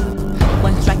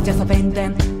 One strike just a pain,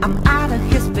 then I'm out of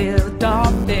his field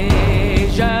of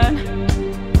vision.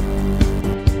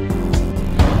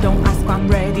 Don't ask why I'm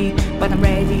ready, but I'm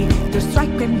ready to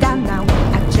strike him down now.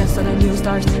 I just saw the new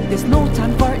stars, there's no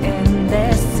time for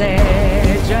indecision.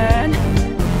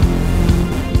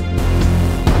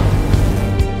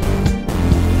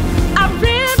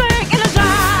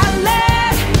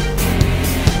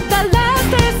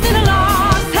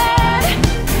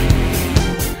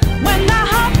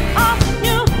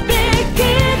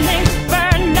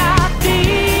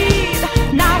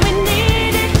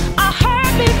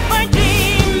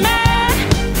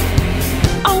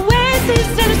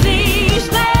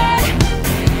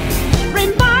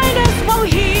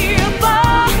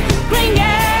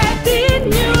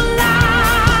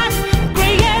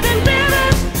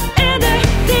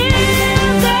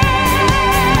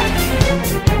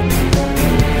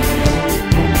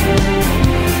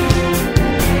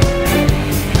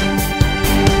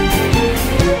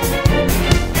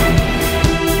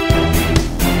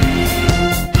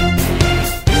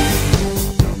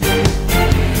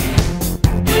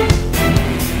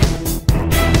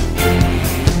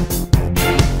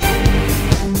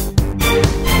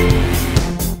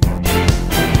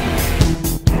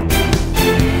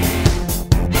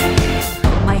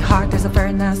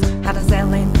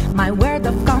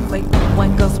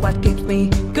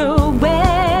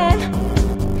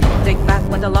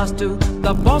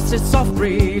 The boss is of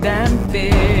greed and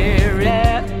fear,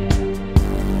 yeah.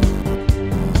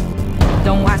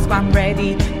 Don't ask why I'm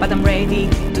ready, but I'm ready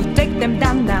to take them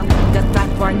down now. The time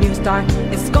for a new start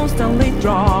is constantly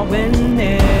drawing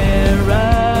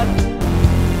nearer.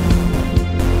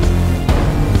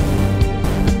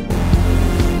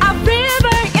 A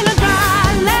river in a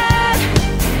dry land,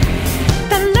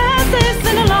 the last is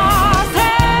in a lost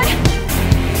head.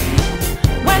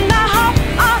 When the hope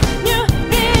of new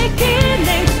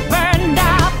beginnings burned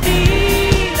out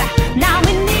feet, now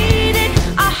we needed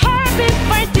a heartbeat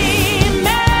for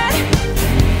demon.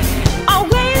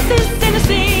 Oasis in the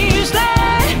siege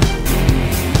land,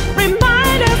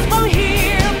 remind us we're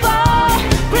here for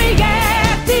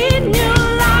creating new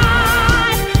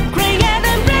life,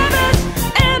 creating rivers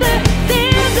in the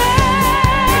desert.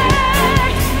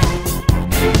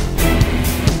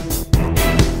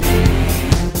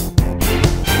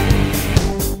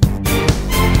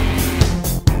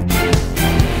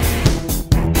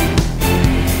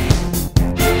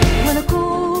 When a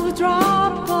cool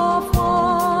drop of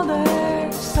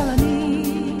water's all I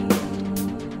need,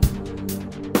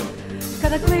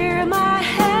 gotta clear my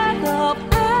head of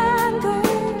anger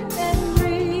and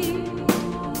greed.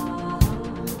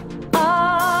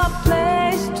 A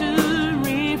place to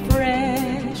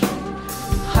refresh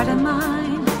heart and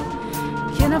mind.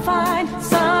 Can I find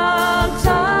some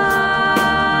time?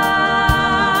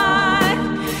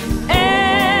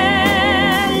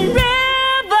 And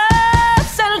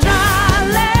rivers and dry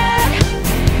land,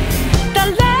 the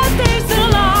last days are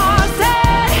lost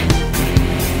head.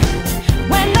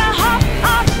 When the hope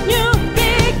of new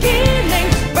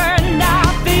beginnings burned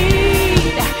our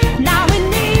feet, now we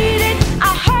needed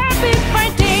a heartbeat for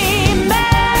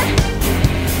demon.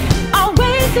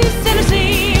 Oasis in the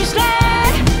siege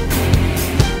land,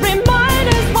 remind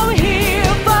us what we're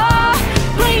here for.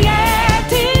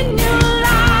 Creating new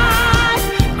life,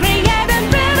 creating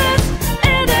rivers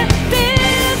in the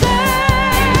desert.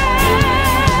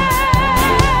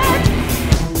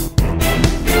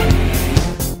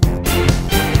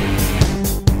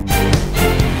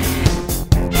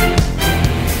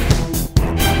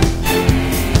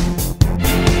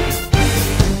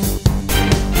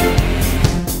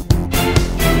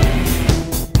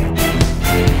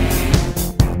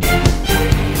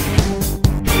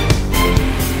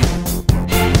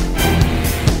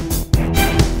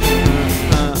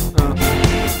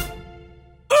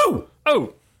 Ooh!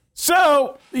 Oh,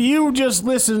 So you just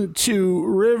listened to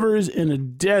Rivers in a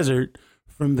Desert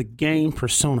from the game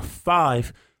Persona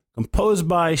 5, composed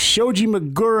by Shoji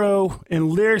Meguro and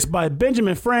lyrics by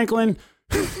Benjamin Franklin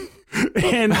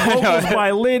and vocals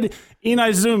by Lid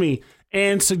Inaizumi,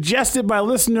 and suggested by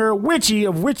listener Witchy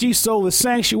of Witchy Soulless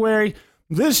Sanctuary.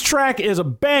 This track is a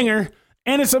banger,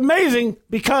 and it's amazing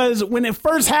because when it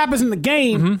first happens in the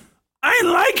game, I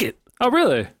didn't like it. oh,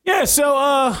 really? Yeah,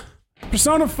 so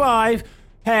Persona 5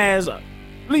 has at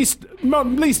least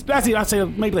I'd say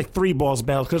maybe like 3 boss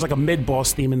battles, because there's like a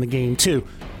mid-boss theme in the game too.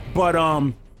 But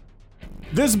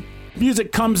this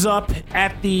music comes up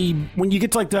at the, when you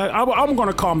get to like the, I'm going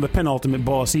to call him the penultimate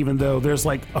boss, even though there's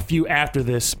like a few after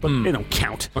this, but they don't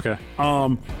count. Okay.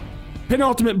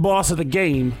 Penultimate boss of the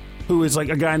game, who is like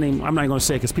a guy named, I'm not going to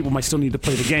say because people might still need to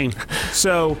play the game.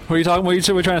 So What are you talking? What are you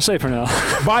trying to say for now?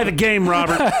 buy the game,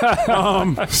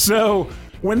 Robert. So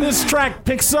when this track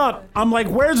picks up, I'm like,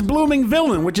 where's Blooming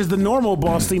Villain, which is the normal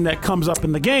boss theme that comes up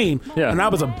in the game. Yeah. And I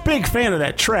was a big fan of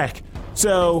that track.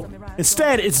 So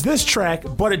instead, it's this track,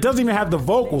 but it doesn't even have the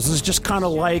vocals. It's just kind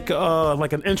of like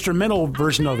an instrumental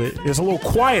version of it. It's a little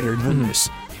quieter than this.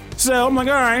 So I'm like,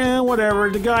 all right, whatever.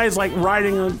 The guy's like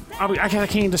riding I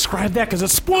can't describe that because it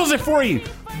spoils it for you.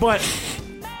 But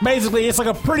basically, it's like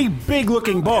a pretty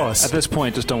big-looking boss. At this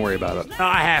point, just don't worry about it.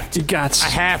 I have to. I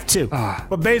have to.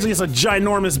 But basically, it's a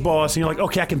ginormous boss, and you're like,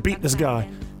 okay, I can beat this guy.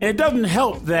 And it doesn't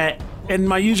help that, in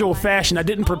my usual fashion, I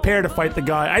didn't prepare to fight the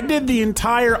guy. I did the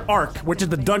entire arc, which is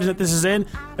the dungeon that this is in.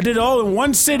 I did it all in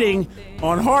one sitting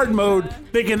on hard mode,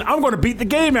 thinking I'm going to beat the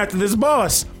game after this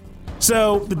boss.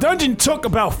 So the dungeon took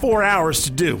about 4 hours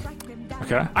to do.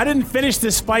 Okay. I didn't finish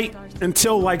this fight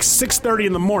until like 6:30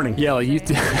 in the morning. Yeah, like you.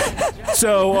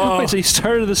 So Wait, so you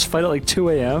started this fight at like 2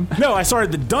 a.m.? No, I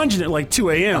started the dungeon at like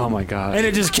 2 a.m. Oh my god! And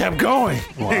it just kept going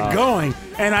and going.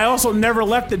 And I also never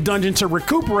left the dungeon to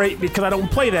recuperate because I don't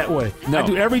play that way. No. I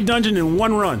do every dungeon in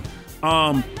one run.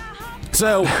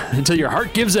 So until your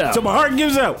heart gives out. So my heart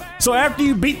gives out. So after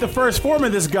you beat the first form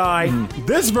of this guy,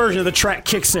 this version of the track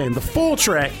kicks in, the full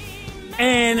track.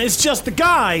 And it's just the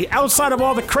guy outside of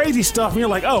all the crazy stuff. And you're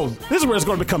like, oh, this is where it's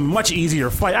going to become a much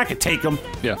easier fight. I could take him.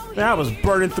 Yeah. And I was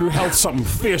burning through health something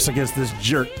fierce against this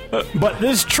jerk. But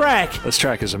this track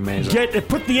is amazing.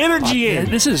 Put the energy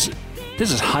in. This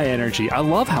is high energy. I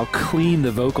love how clean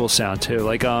the vocals sound too.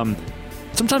 Like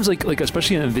sometimes like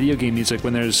especially in video game music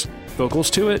when there's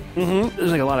vocals to it,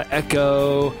 there's like a lot of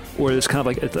echo or there's kind of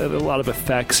like a lot of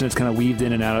effects and it's kind of weaved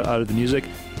in and out of the music.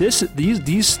 This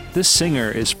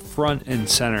singer is front and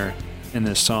center in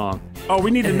this song. Oh,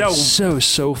 we need to know. It's so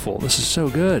soulful. This is so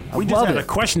good. We just had a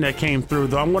question that came through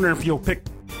though. I'm wondering if you'll be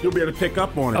able to pick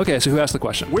up on it. Okay, so who asked the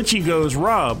question? Witchy goes,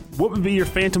 Rob, what would be your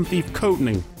Phantom Thief code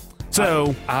name?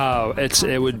 So,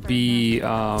 it would be.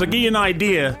 To give you an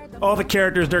idea, all the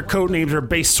characters, their code names are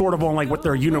based sort of on like what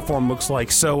their uniform looks like.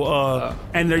 So,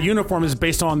 and their uniform is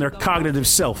based on their cognitive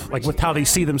self, like with how they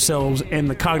see themselves in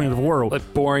the cognitive world.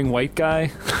 Like boring white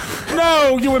guy.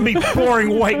 No, you wouldn't be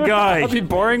boring white guy. I'd be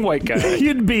boring white guy.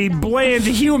 You'd be bland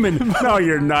human. No,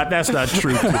 you're not. That's not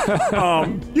true.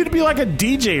 You'd be like a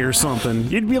DJ or something.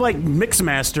 You'd be like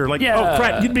Mixmaster. Like, oh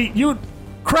crap,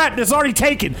 crap, that's already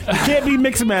taken. You can't be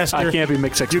Mixmaster. I can't be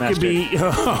Mixmaster. You can be.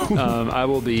 I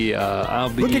will be. I'll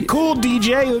be. Looking cool,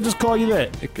 DJ. They'll just call you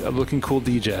that. Looking cool,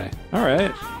 DJ. All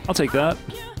right, I'll take that.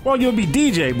 Well, you'll be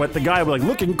DJ, but the guy will be like,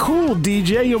 looking cool,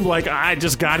 DJ. You'll be like, I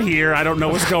just got here. I don't know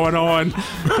what's going on.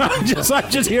 I'm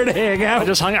just here to hang out.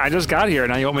 I just got here.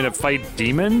 Now you want me to fight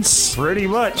demons? Pretty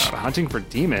much. Hunting for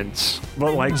demons.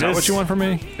 But like, is that what you want from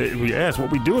me? Yeah, it's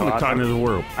what we do in the cognitive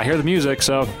world. I hear the music,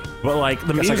 so. But like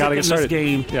the music in this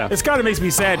game, it's kind of makes me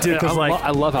sad too because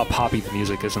I love how poppy the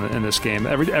music is in this game.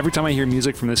 Every time I hear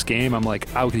music from this game, I'm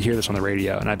like, I could hear this on the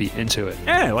radio and I'd be into it.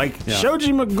 Yeah,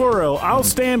 Shoji Meguro. I'll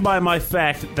stand by my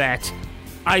fact that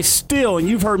I still, and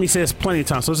you've heard me say this plenty of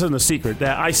times, so this isn't a secret,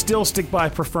 that I still stick by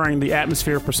preferring the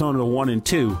atmosphere of Persona 1 and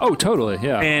 2. Oh, totally,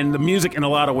 yeah. And the music in a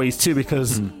lot of ways too,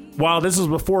 because while this was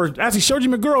before, actually Shoji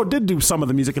Meguro did do some of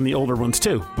the music in the older ones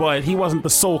too, but he wasn't the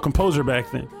sole composer back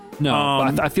then. No,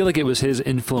 I feel like it was his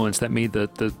influence that made the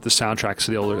soundtracks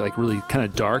of the older, like really kind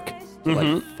of dark,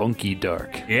 like funky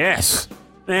dark. Yes.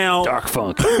 Now dark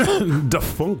funk. The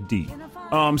funk D.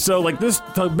 So like this,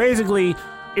 so basically,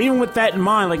 even with that in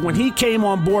mind, like when he came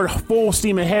on board full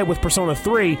steam ahead with Persona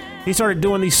 3, he started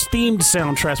doing these themed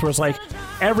soundtracks where it's like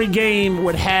every game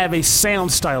would have a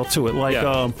sound style to it,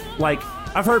 like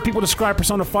I've heard people describe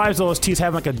Persona 5's OST as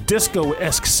having like a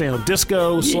disco-esque sound.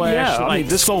 Disco slash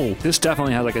soul. This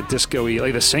definitely has like a disco-y,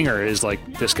 like the singer is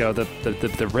like disco.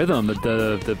 The rhythm,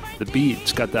 the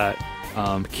beat's got that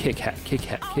kick hat.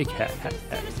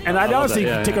 And I'd honestly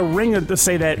take a ring to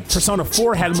say that Persona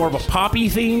 4 had more of a poppy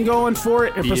theme going for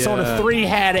it, and Persona 3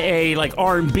 had a like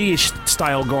R&B-ish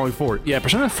style going for it. Yeah,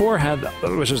 Persona 4 had,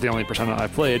 which is the only Persona I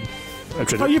played.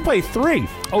 Oh, you played 3.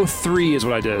 Oh, 3 is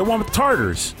what I did. The one with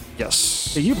Tartars.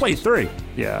 Yes. Yeah, you played 3.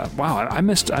 Yeah. Wow, I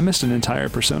missed an entire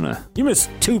Persona. You missed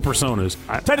 2 Personas.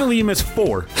 Technically, you missed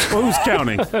 4. Well, who's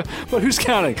counting? But who's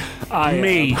counting?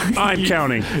 I'm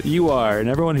counting. You are, and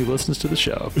everyone who listens to the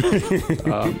show.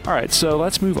 All right, so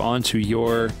let's move on to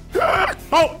your...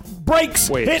 Oh, brakes!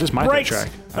 Wait, hit it's just my brakes. track.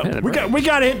 We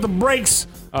gotta hit the brakes.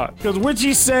 Because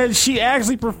Witchy said she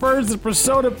actually prefers the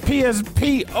Persona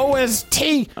PSP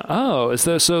OST. Oh, is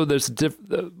there, so there's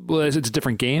it's a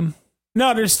different game?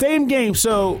 No, they're the same game.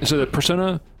 So the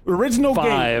Persona original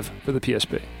 5 game. for the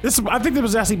PSP. I think this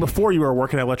was actually before you were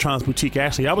working at Electronics Boutique,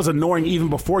 actually. I was annoying even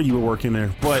before you were working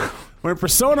there. But when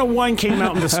Persona 1 came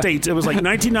out in the States, it was like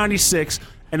 1996,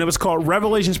 and it was called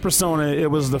Revelations Persona. It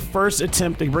was the first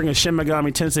attempt to bring a Shin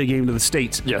Megami Tensei game to the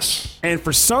States. Yes. And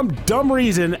for some dumb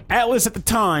reason, Atlas at the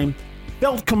time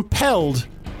felt compelled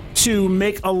to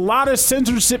make a lot of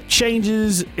censorship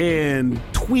changes and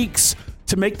tweaks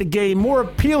to make the game more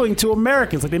appealing to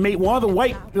Americans. Like they made one of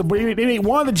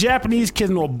the Japanese kids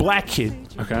into a black kid.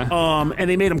 Okay. And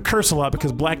they made him curse a lot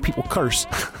because black people curse.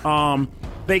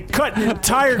 They cut an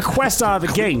entire quest out of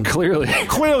the game.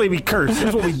 Clearly we curse.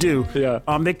 That's what we do. Yeah.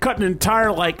 They cut an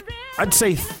entire, I'd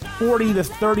say 30 to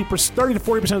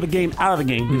 40% of the game out of the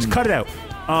game. Just cut it out.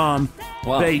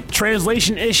 Wow. They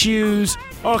translation issues,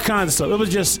 all kinds of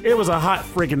stuff. It was a hot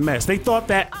freaking mess. They thought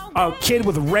that a kid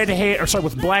with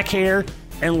with black hair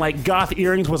and goth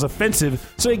earrings was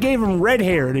offensive, so they gave him red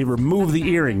hair and they removed the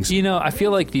earrings. I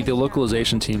feel like the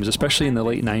localization teams, especially in the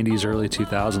late 90s, early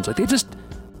 2000s,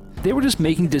 they were just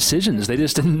making decisions. They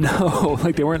just didn't know.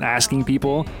 They weren't asking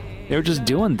people. They were just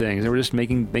doing things. They were just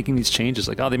making these changes.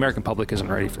 The American public isn't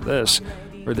ready for this,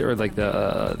 or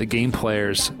the game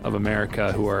players of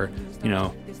America who are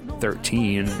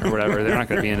 13 or whatever. They're not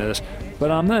going to be into this.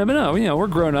 But no, we're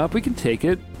grown up. We can take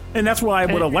it. And that's why I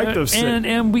would have liked those.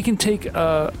 And we can take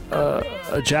a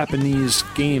Japanese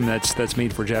game that's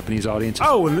made for Japanese audiences.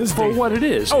 Oh, and this for what it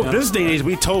is. This day and age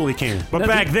we totally can. But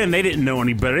back then they didn't know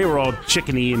any better. They were all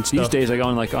chickeny and stuff. These days I go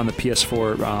on the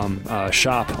PS4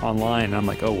 shop online and I'm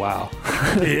like, oh wow,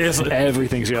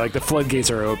 everything's here. The floodgates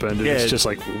are open. And it's just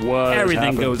what?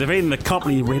 Everything goes. If ain't in the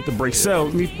company, we hit the brakes. So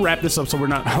let me wrap this up so we're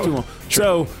not too long.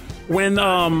 Sure. So when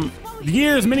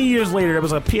many years later, there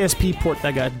was a PSP port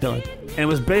that got done. And it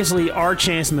was basically our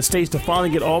chance in the States to finally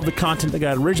get all the content that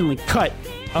got originally cut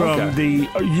from the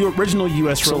original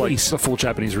U.S. release. The full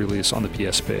Japanese release on the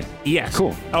PSP. Yeah.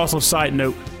 Cool. Also, side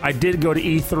note, I did go to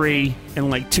E3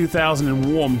 in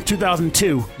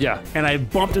 2002. Yeah. And I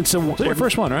bumped into... Was that your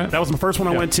first one, right? That was the first one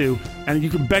I went to. And you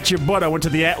can bet your butt I went to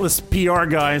the Atlas PR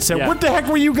guy and said, what the heck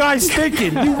were you guys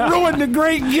thinking? You ruined the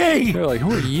great game. They're like,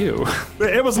 who are you?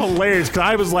 It was hilarious because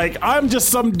I was like, I'm just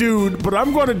some dude, but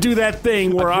I'm going to do that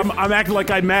thing where I'm acting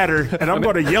like I matter and I'm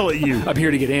going to yell at you. I'm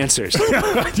here to get answers.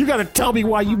 You got to tell me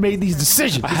why you made these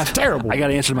decisions. It's terrible. I got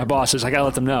to answer to my bosses. I got to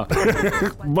let them know.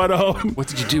 But what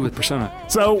did you do with Persona?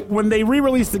 So when they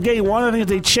re-released the game, one of the things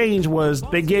they changed was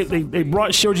they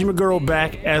brought Shoji Meguro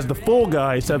back as the full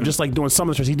guy instead of just doing some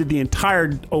of the. He did the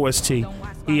entire OST. He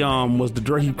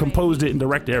he composed it and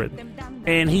directed everything,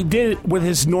 and he did it with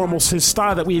his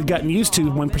style that we had gotten used to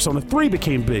when Persona 3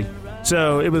 became big.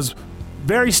 So it was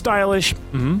very stylish.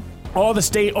 Mm-hmm. All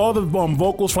the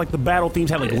vocals for the battle themes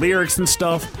had lyrics and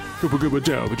stuff.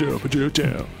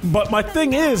 But my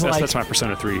thing is that's my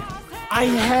Persona 3. I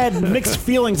had mixed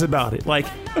feelings about it.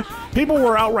 People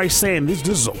were outright saying this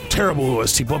is a terrible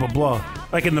OST, blah blah blah.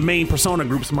 In the main Persona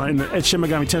groups, and Shin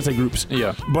Megami Tensei groups.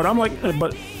 Yeah. But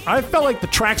but I felt like the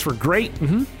tracks were great.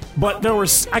 Mm-hmm. But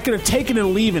I could have taken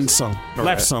and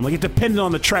left some. It depended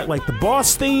on the track. The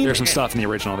boss theme. There's some stuff in the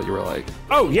original that you were like,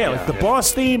 oh yeah, the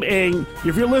boss theme. And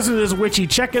if you're listening to this, Witchy,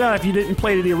 check it out if you didn't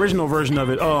play the original version of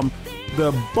it.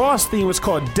 The boss theme was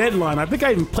called Deadline. I think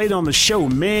I even played it on the show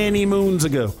many moons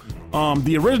ago.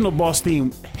 The original boss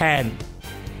theme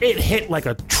hit like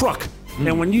a truck.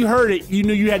 And when you heard it, you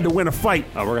knew you had to win a fight.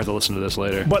 Oh, we're going to have to listen to this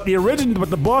later. But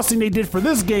the boss thing they did for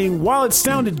this game, while it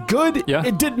sounded good,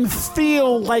 it didn't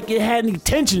feel like it had any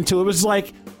tension to it. It was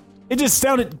it just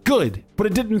sounded good, but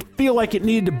it didn't feel like it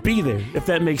needed to be there, if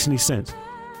that makes any sense.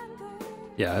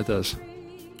 Yeah, it does.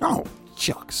 Oh,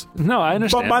 shucks. No, I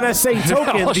understand. But by that same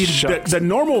token, the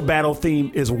normal battle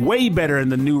theme is way better in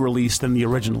the new release than the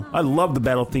original. I love the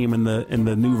battle theme in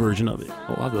the new version of it.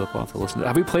 We'll have to listen to that.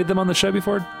 Have we played them on the show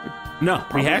before? No,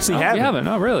 we actually haven't. We haven't?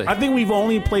 Oh, really? I think we've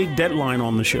only played Deadline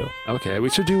on the show. Okay,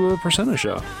 we should do a Persona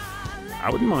show.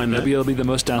 I wouldn't mind that. Maybe it'll be the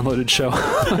most downloaded show.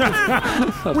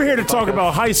 We're here to talk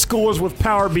about high schoolers with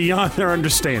power beyond their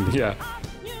understanding. Yeah.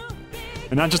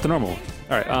 And not just the normal one.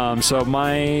 All right, so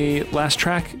my last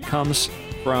track comes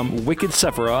from Wicked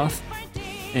Sephiroth,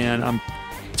 and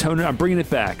I'm bringing it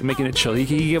back, making it chill. He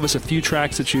gave us a few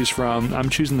tracks to choose from. I'm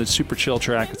choosing the super chill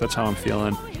track because that's how I'm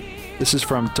feeling. This is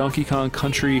from Donkey Kong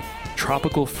Country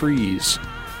Tropical Freeze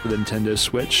for the Nintendo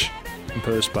Switch,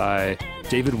 composed by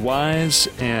David Wise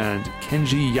and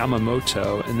Kenji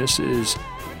Yamamoto, and this is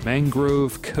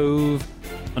Mangrove Cove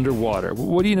Underwater.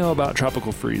 What do you know about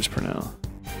Tropical Freeze, Pernell?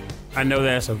 I know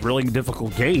that's a really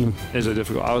difficult game. Is it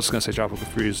difficult? I was going to say Tropical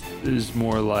Freeze is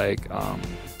more like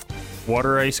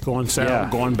water ice going sour,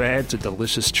 going bad. It's a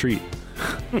delicious treat.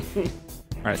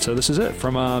 All right, so this is it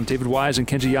from David Wise and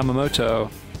Kenji Yamamoto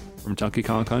from Donkey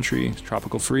Kong Country,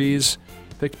 Tropical Freeze,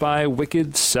 picked by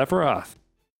Wicked Sephiroth.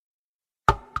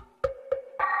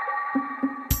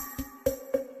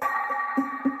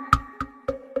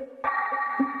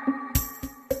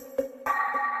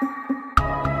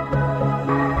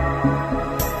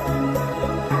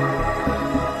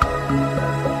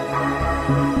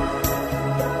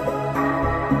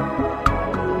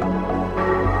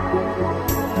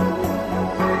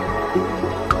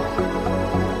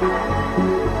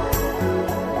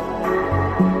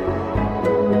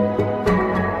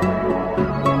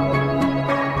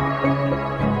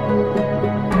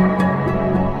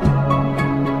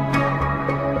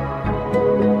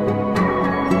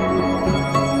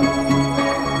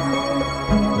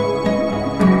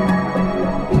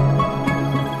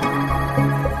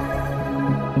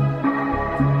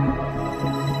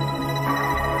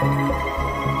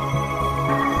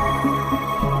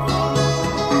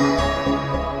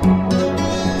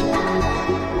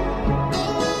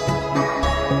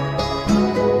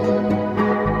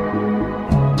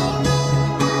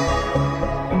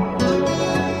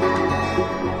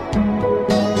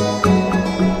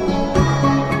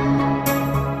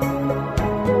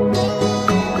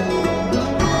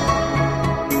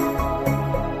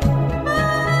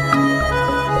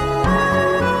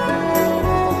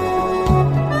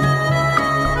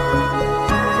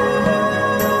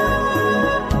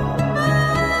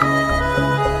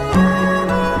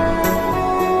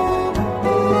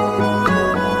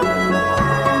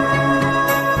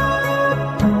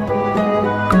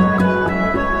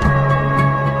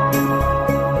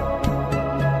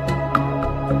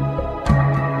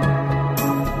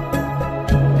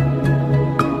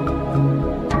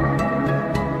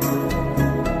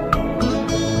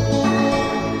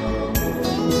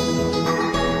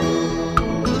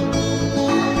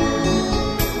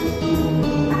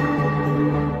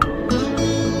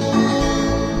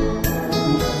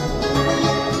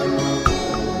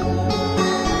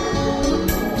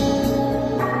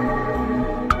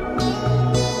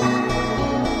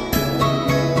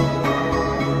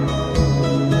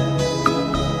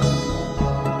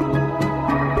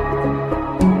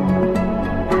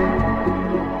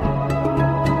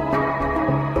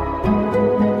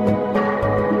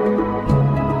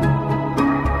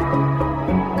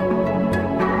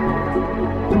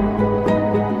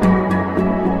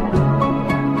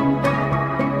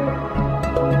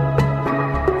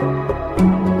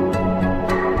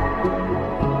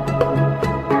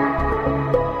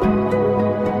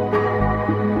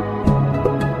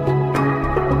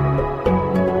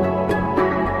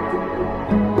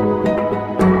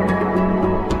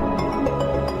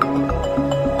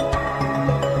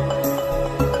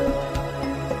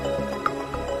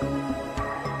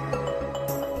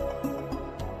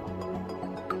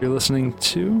 You're listening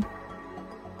to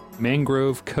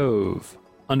Mangrove Cove,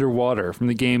 Underwater, from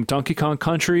the game Donkey Kong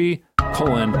Country,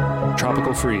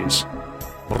 Tropical Freeze.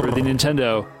 For the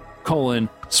Nintendo,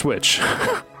 Switch.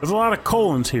 There's a lot of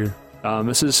colons here.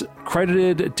 This is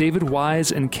credited David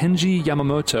Wise and Kenji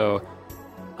Yamamoto.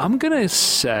 I'm going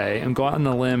to go out on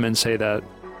a limb and say that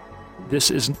this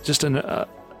is just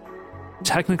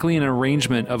technically an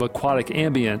arrangement of Aquatic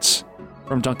Ambience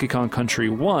from Donkey Kong Country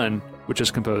 1, which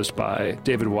is composed by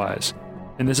David Wise.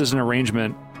 And this is an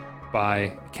arrangement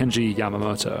by Kenji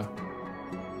Yamamoto.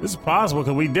 This is possible,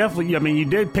 because we definitely, you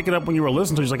did pick it up when you were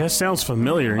listening to it. You're like, that sounds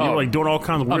familiar. And you were like doing all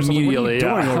kinds of weird stuff. Immediately, like,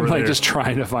 what are you doing over there? Just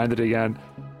trying to find it again.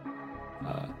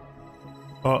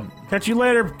 Catch you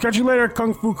later,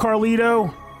 Kung Fu Carlito.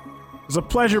 It was a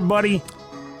pleasure, buddy.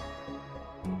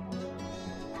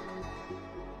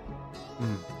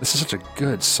 This is such a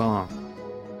good song.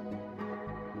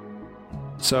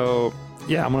 So,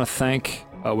 yeah, I'm going to thank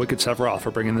Wicked Sephiroth for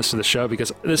bringing this to the show,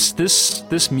 because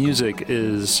this music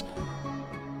is...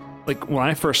 Like, when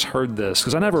I first heard this,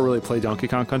 because I never really played Donkey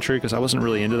Kong Country, because I wasn't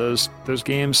really into those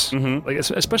games. Mm-hmm. Like,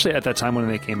 especially at that time when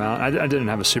they came out. I didn't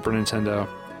have a Super Nintendo.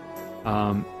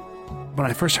 When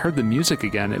I first heard the music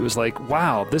again, it was like,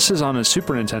 wow, this is on a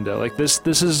Super Nintendo. Like, this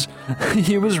is...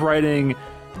 he was writing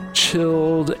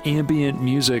chilled, ambient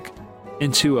music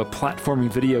into a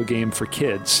platforming video game for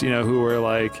kids, who were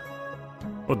like...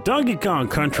 Well, Donkey Kong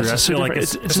Country, I feel like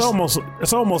it's almost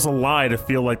a lie to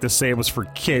feel like to say it was for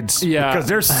kids. Yeah. Because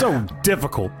they're so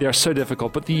difficult. They are so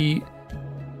difficult, for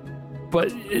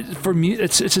me,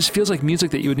 it just feels like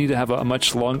music that you would need to have a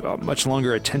much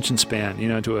longer attention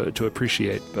span, to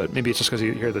appreciate. But maybe it's just because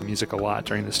you hear the music a lot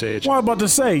during the stage. Well, I'm about to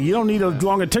say, you don't need a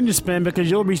long attention span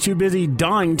because you'll be too busy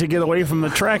dying to get away from the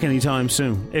track anytime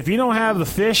soon. If you don't have the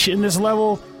fish in this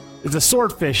level, It's a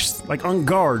swordfish, like on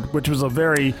guard, which was a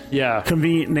very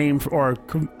convenient name or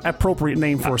appropriate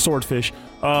name for a swordfish.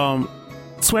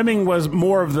 Swimming was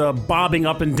more of the bobbing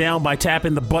up and down by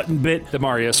tapping the button bit. The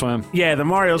Mario swim. Yeah, the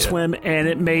Mario swim, and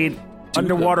it made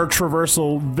underwater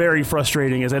traversal very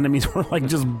frustrating as enemies were like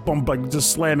just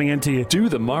slamming into you. Do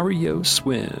the Mario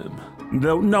swim.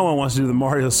 No one wants to do the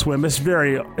Mario swim.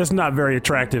 It's not very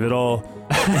attractive at all.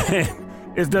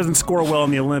 It doesn't score well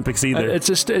in the Olympics either. It's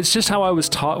just how I was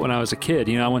taught when I was a kid.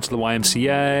 I went to the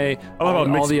YMCA.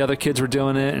 All the other kids were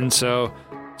doing it, and so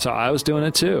I was doing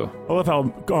it too. I love how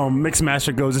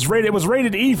Mixmaster goes. It was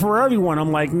rated E for everyone.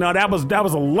 I'm like, no, that was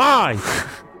a lie.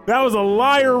 That was a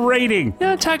liar rating.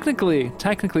 Yeah, technically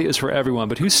it was for everyone,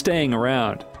 but who's staying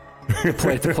around to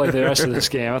play the rest of this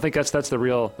game? I think that's the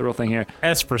real thing here.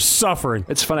 S for suffering.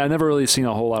 It's funny. I've never really seen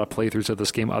a whole lot of playthroughs of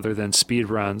this game other than speed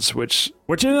runs, which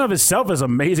in and of itself is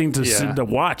amazing to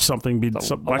watch something be done.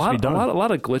 A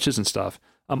lot of glitches and stuff.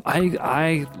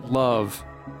 I love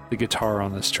the guitar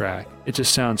on this track. It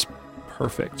just sounds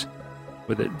perfect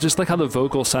with it. Just like how the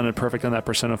vocals sounded perfect on that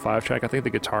Persona 5 track, I think the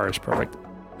guitar is perfect.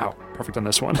 Ow, perfect on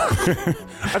this one. I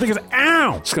think it's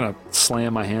ow. Just gonna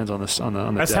slam my hands on this on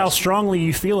the That's desk. how strongly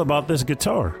you feel about this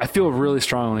guitar. I feel really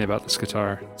strongly about this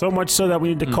guitar. So much so that we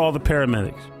need to call the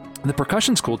paramedics. And the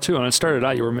percussion's cool too. When it started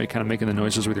out, you were kind of making the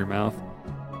noises with your mouth.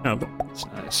 No, it's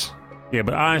nice. Yeah,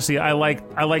 but honestly, I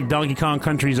like Donkey Kong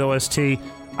Country's OST.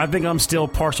 I think I'm still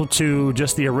partial to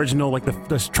just the original, like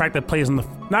the track that plays on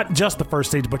not just the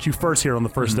first stage, but you first hear on the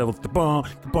first level.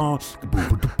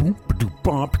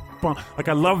 Like,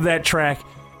 I love that track,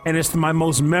 and it's my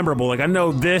most memorable. Like, I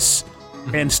know this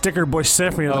and Sticker Bush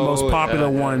Symphony are the most popular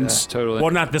ones. Yeah, totally.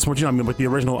 Well, not this one, but the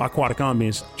original Aquatic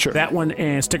Ambience. Sure. That one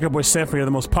and Sticker Bush Symphony are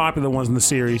the most popular ones in the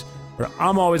series.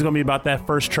 I'm always going to be about that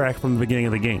first track from the beginning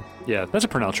of the game. Yeah, that's a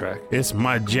Purnell track. It's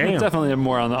my jam. It's definitely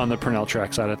more on the Purnell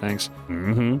track side of things.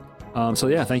 Mm-hmm. So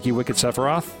yeah, thank you, Wicked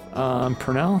Sephiroth.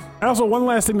 Purnell. Also, one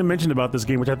last thing to mention about this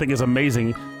game, which I think is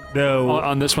amazing, though.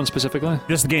 On this one specifically?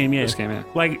 This game, yeah. This game, yeah.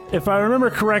 Like, if I remember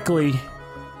correctly,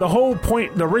 the whole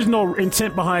point, the original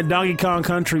intent behind Donkey Kong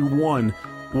Country 1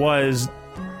 was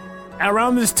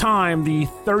around this time, the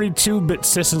 32-bit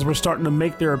systems were starting to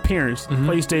make their appearance, the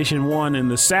PlayStation 1 and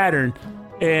the Saturn,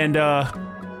 and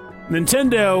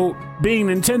Nintendo, being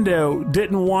Nintendo,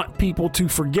 didn't want people to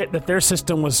forget that their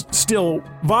system was still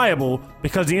viable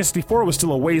because the N64 was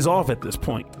still a ways off at this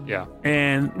point. Yeah.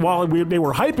 And while they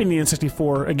were hyping the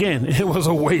N64, again, it was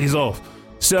a ways off.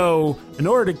 So in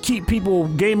order to keep people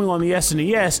gaming on the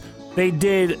SNES,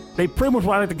 they pretty much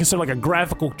what I like to consider like a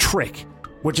graphical trick,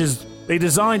 which is they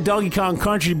designed Donkey Kong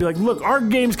Country to be like, look, our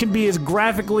games can be as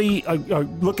graphically,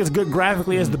 look as good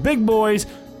graphically as the big boys.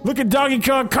 Look at Donkey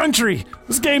Kong Country.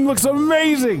 This game looks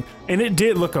amazing. And it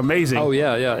did look amazing. Oh,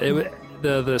 yeah.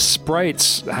 The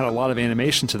sprites had a lot of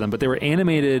animation to them, but they were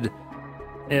animated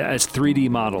as 3D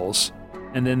models.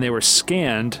 And then they were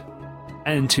scanned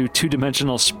into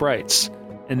two-dimensional sprites.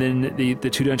 And then the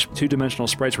two-dimensional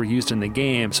sprites were used in the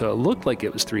game, so it looked like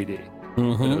it was 3D.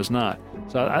 But it was not.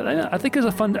 So I think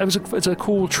it's a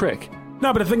cool trick.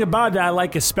 No, but the thing about that I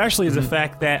like especially is the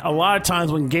fact that a lot of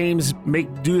times when games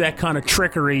do that kind of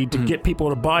trickery to get people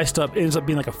to buy stuff, it ends up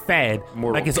being like a fad.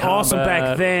 Mortal Kombat, awesome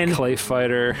back then. Clay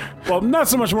Fighter. Well, not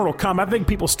so much Mortal Kombat. I think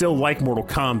people still like Mortal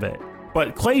Kombat.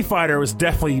 But Clay Fighter would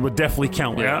definitely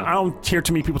count. Like, Yeah. I don't hear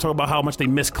too many people talk about how much they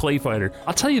miss Clay Fighter.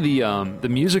 I'll tell you, the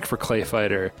music for Clay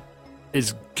Fighter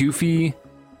is goofy,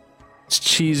 it's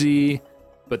cheesy,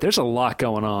 but there's a lot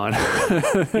going on.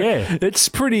 Yeah. It's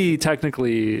pretty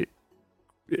technically...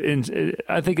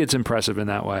 I think it's impressive in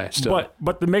that way. Still.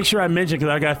 But to make sure I mention, because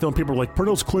I got a feeling people are like,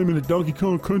 Purnell's claiming that Donkey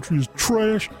Kong Country is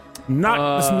trash. It's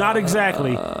not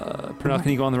exactly. Purnell, can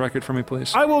you go on the record for me,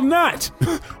 please? I will not.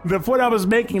 The point I was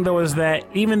making, though, is that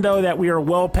even though that we are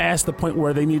well past the point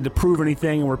where they need to prove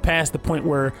anything, and we're past the point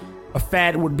where a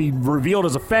fad would be revealed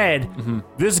as a fad,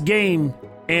 this game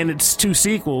and its two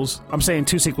sequels, I'm saying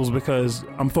two sequels because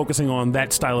I'm focusing on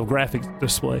that style of graphics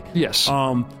display. Yes.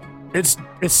 It's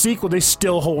sequel. They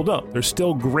still hold up. They're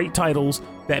still great titles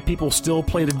that people still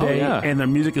play today, and their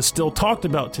music is still talked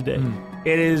about today.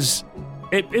 It is.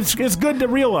 It's good to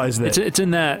realize that it's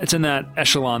in that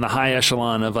echelon, the high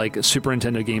echelon of like Super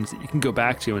Nintendo games that you can go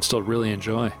back to and still really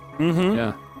enjoy.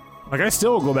 Yeah. Like, I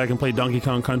still go back and play Donkey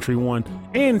Kong Country 1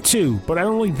 and 2, but I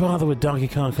don't really bother with Donkey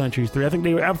Kong Country 3. I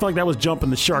feel like that was jumping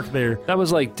the shark there. That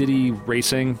was like Diddy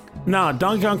Racing. Nah,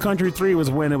 Donkey Kong Country 3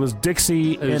 was when it was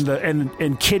Dixie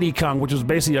and Kiddy Kong, which was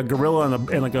basically a gorilla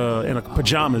in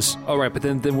pajamas. Oh, right, but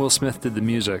then Will Smith did the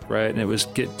music, right? And it was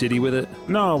Get Diddy with it?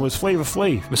 No, it was Flavor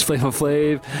Flav. It was Flavor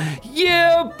Flav.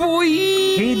 Yeah, boy!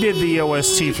 He did the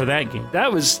OST for that game.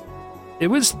 That was It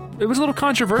was a little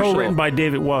controversial. Co-written by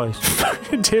David Wise.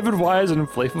 David Wise and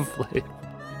Flavor Flav.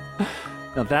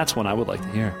 Now that's one I would like to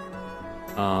hear.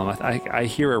 I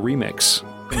hear a remix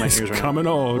in my ears right coming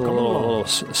now. on. A little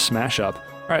smash up.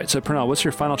 All right, so Pernell, what's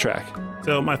your final track?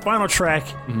 So my final track,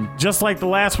 just like the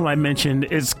last one I mentioned,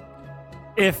 is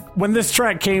when this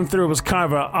track came through, it was kind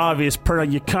of an obvious,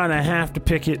 Pernell, you kind of have to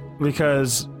pick it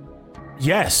because,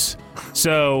 yes.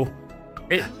 So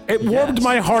it warmed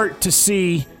my heart to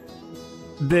see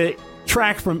the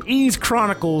track from Ys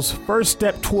Chronicles, First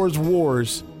Step Towards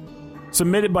Wars,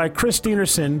 submitted by Chris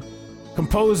Steenerson,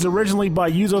 composed originally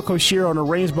by Yuzo Koshiro and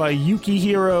arranged by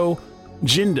Yukihiro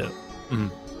Jindo.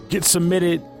 Get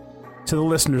submitted to the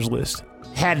listeners list.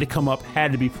 Had to come up,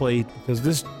 had to be played,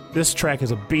 because this track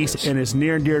is a beast and it's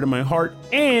near and dear to my heart.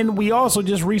 And we also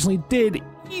just recently did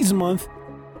Ys Month,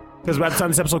 because by the time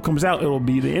this episode comes out, it'll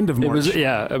be the end of March.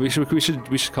 We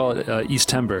should call it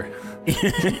Eastember.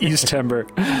 Eastember.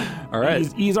 All right.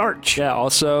 Ys Arch. Yeah.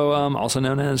 Also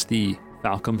known as the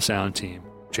Falcom Sound Team,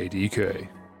 JDK.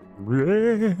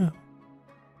 Yeah.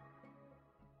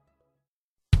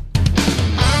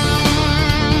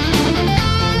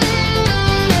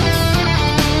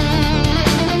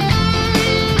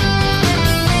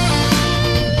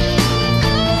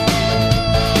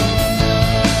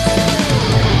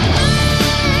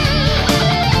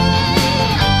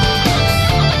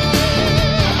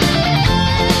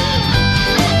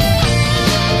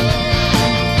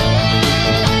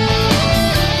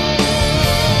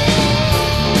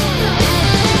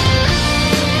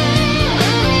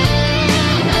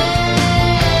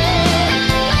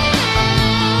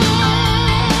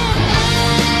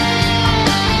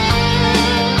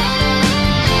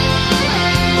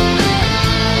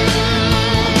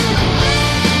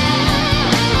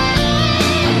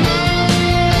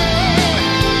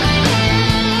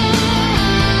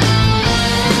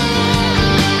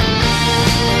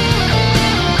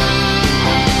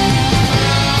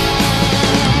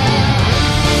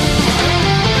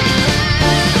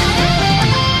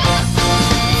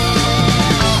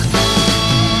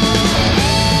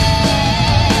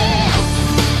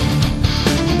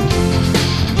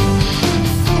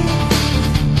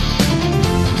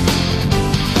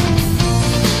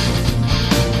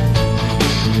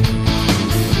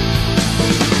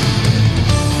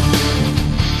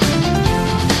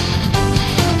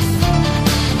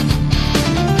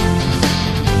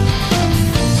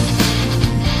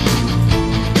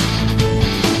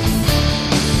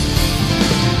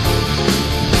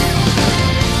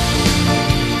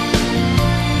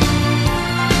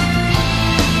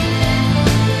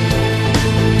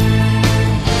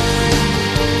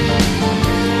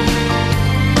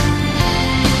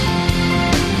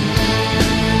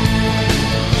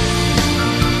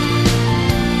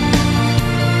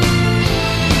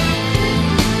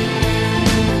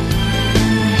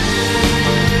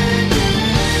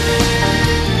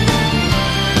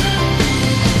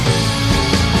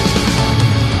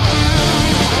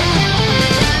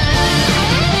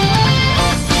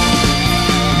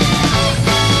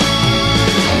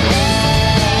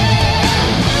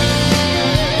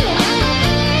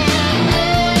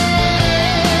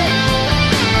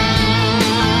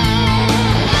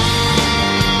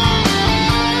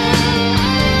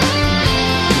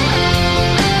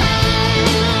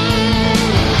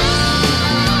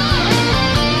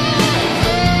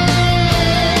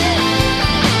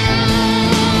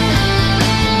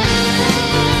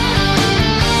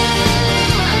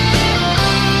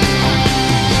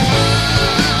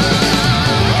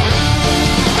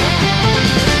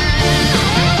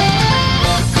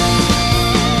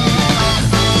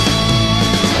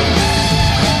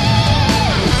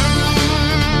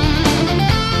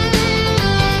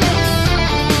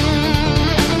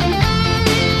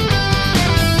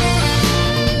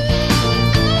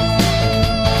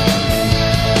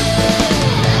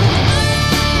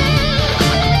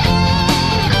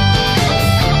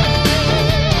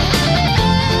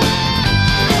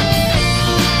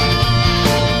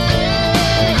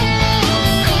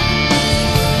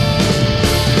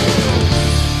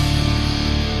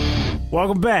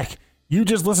 Welcome back. You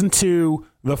just listened to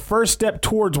The First Step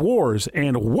Towards Wars,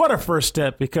 and what a first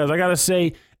step, because I gotta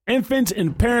say, infants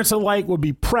and parents alike would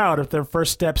be proud if their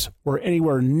first steps were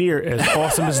anywhere near as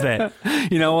awesome as that.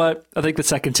 You know what? I think the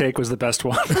second take was the best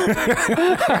one.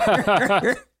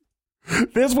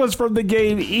 This was from the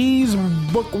game Ys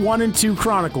Book 1 and 2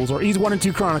 Chronicles, or Ys 1 and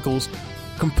 2 Chronicles,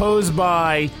 composed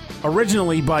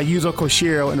originally by Yuzo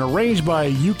Koshiro and arranged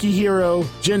by Yukihiro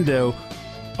Jindo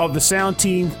of the sound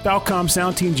team, Falcom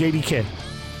Sound Team JDK.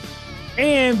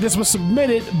 And this was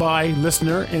submitted by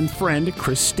listener and friend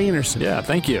Chris Steenerson. Yeah,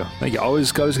 thank you. Thank you.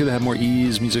 Always good to have more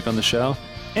Ease music on the show.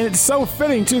 And it's so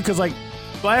fitting, too, because, like,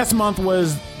 last month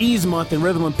was Ease month in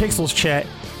Rhythm and Pixels chat,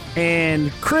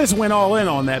 and Chris went all in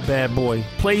on that bad boy.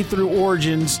 Played through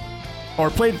Origins,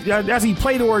 as he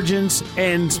played Origins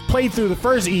and played through the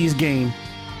first Ease game.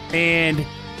 And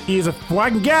he's, I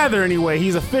can gather anyway,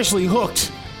 he's officially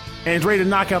hooked and is ready to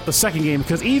knock out the second game.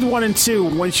 Because Ease 1 and 2,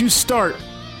 once you start,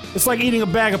 it's like eating a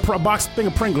box thing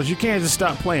of Pringles. You can't just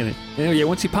stop playing it. Yeah,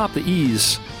 once you pop the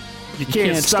Ease, you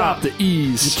can't stop the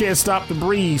Ease. You can't stop the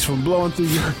breeze from blowing through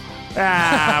your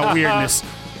weirdness.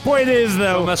 Point is,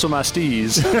 though, don't mess with my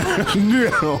steez.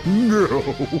 no.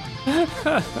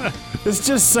 It's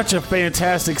just such a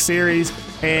fantastic series,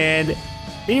 and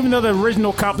even though the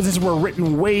original compositions were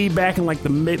written way back in like the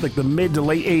mid to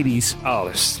late 80s,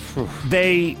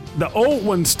 the old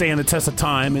ones stand the test of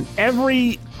time, and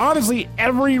every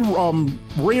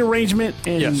rearrangement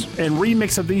and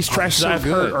remix of these tracks that I've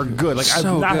heard are good. Like I've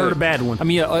not heard a bad one. I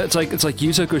mean, yeah, it's like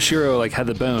Yuzo Koshiro like had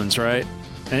the bones, right?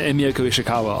 And Miyako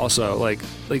Ishikawa also like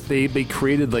they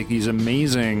created like these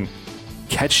amazing,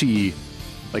 catchy,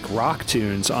 like rock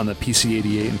tunes on the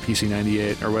PC-88 and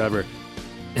PC-98 or whatever.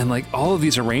 And like all of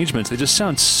these arrangements, they just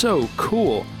sound so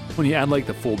cool. When you add like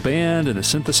the full band and the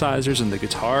synthesizers and the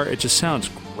guitar, it just sounds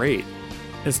great.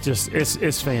 It's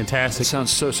fantastic. It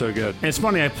sounds so good. And it's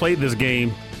funny, I played this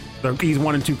game, the Ease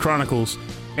 1 and 2 Chronicles,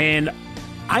 and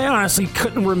I honestly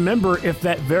couldn't remember if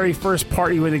that very first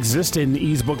part even existed in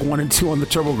Ease Book 1 and 2 on the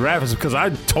TurboGrafx because I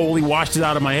totally washed it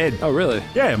out of my head. Oh, really?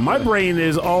 Yeah, my brain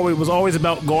was always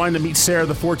about going to meet Sarah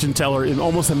the Fortune Teller and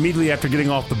almost immediately after getting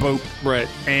off the boat. Right.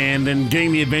 And then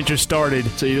getting the adventure started.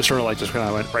 So you just sort of kind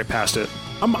of went right past it.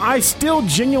 I still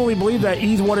genuinely believe that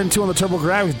Ease 1 and 2 on the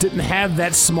TurboGrafx didn't have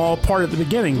that small part at the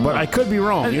beginning, but I could be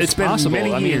wrong. It's been possible. Many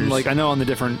years. I mean, like I know on the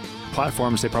different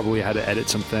platforms they probably had to edit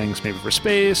some things maybe for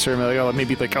space or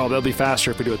maybe they'll be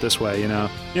faster if we do it this way, you know.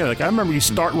 Yeah, like I remember you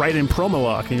start right in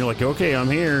Promalock and you're like, okay, I'm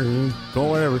here, go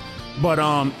whatever. But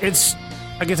it's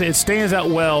like I said, it stands out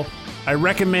well. I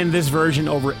recommend this version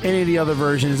over any of the other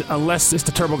versions unless it's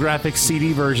the TurboGrafx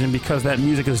CD version because that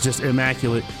music is just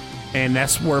immaculate, and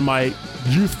that's where my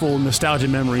youthful nostalgia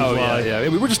memories lie. Yeah.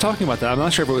 We were just talking about that. I'm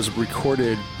not sure if it was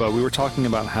recorded, but we were talking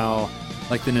about how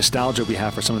like the nostalgia we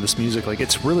have for some of this music, like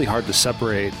it's really hard to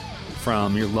separate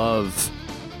from your love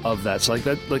of that. So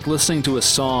like listening to a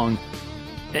song,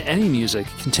 any music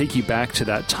can take you back to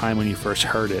that time when you first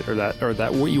heard it, or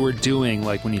that what you were doing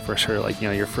like when you first heard it, like, you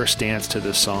know, your first dance to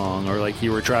this song, or like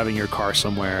you were driving your car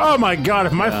somewhere. Oh my God,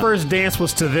 if my first dance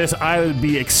was to this, I would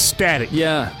be ecstatic.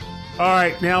 Yeah. All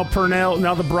right, now Purnell,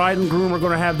 now the bride and groom are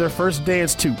going to have their first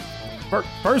dance to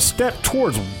First Step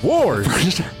Towards Wars.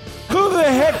 Who the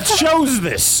heck chose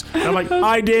this? And I'm like,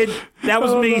 I did. That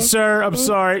was me, sir. I'm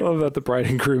sorry. I love that the bride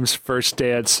and groom's first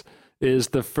dance is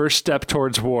the first step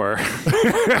towards war.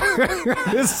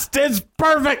 This is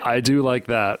perfect. I do like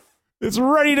that. It's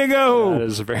ready to go. That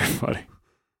is very funny.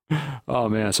 Oh,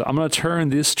 man. So I'm going to turn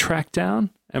this track down,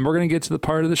 and we're going to get to the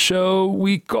part of the show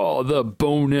we call the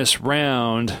bonus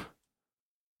round.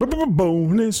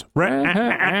 Bonus round.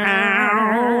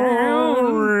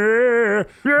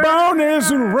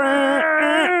 Bonus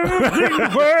round.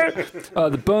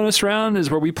 The bonus round is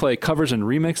where we play covers and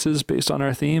remixes based on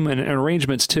our theme and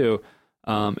arrangements too.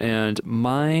 And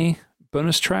my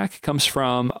bonus track comes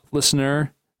from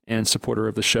listener and supporter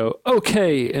of the show,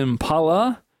 OK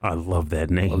Impala. I love that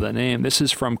name. This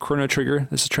is from Chrono Trigger.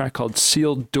 This is a track called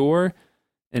Sealed Door,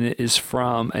 and it is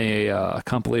from a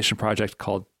compilation project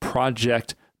called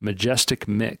Project Majestic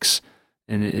Mix,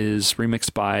 and it is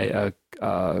remixed by a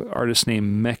artist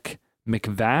named Mick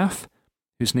McVaff,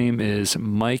 whose name is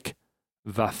Mike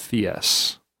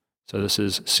Vafias. So this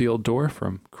is Sealed Door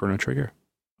from Chrono Trigger.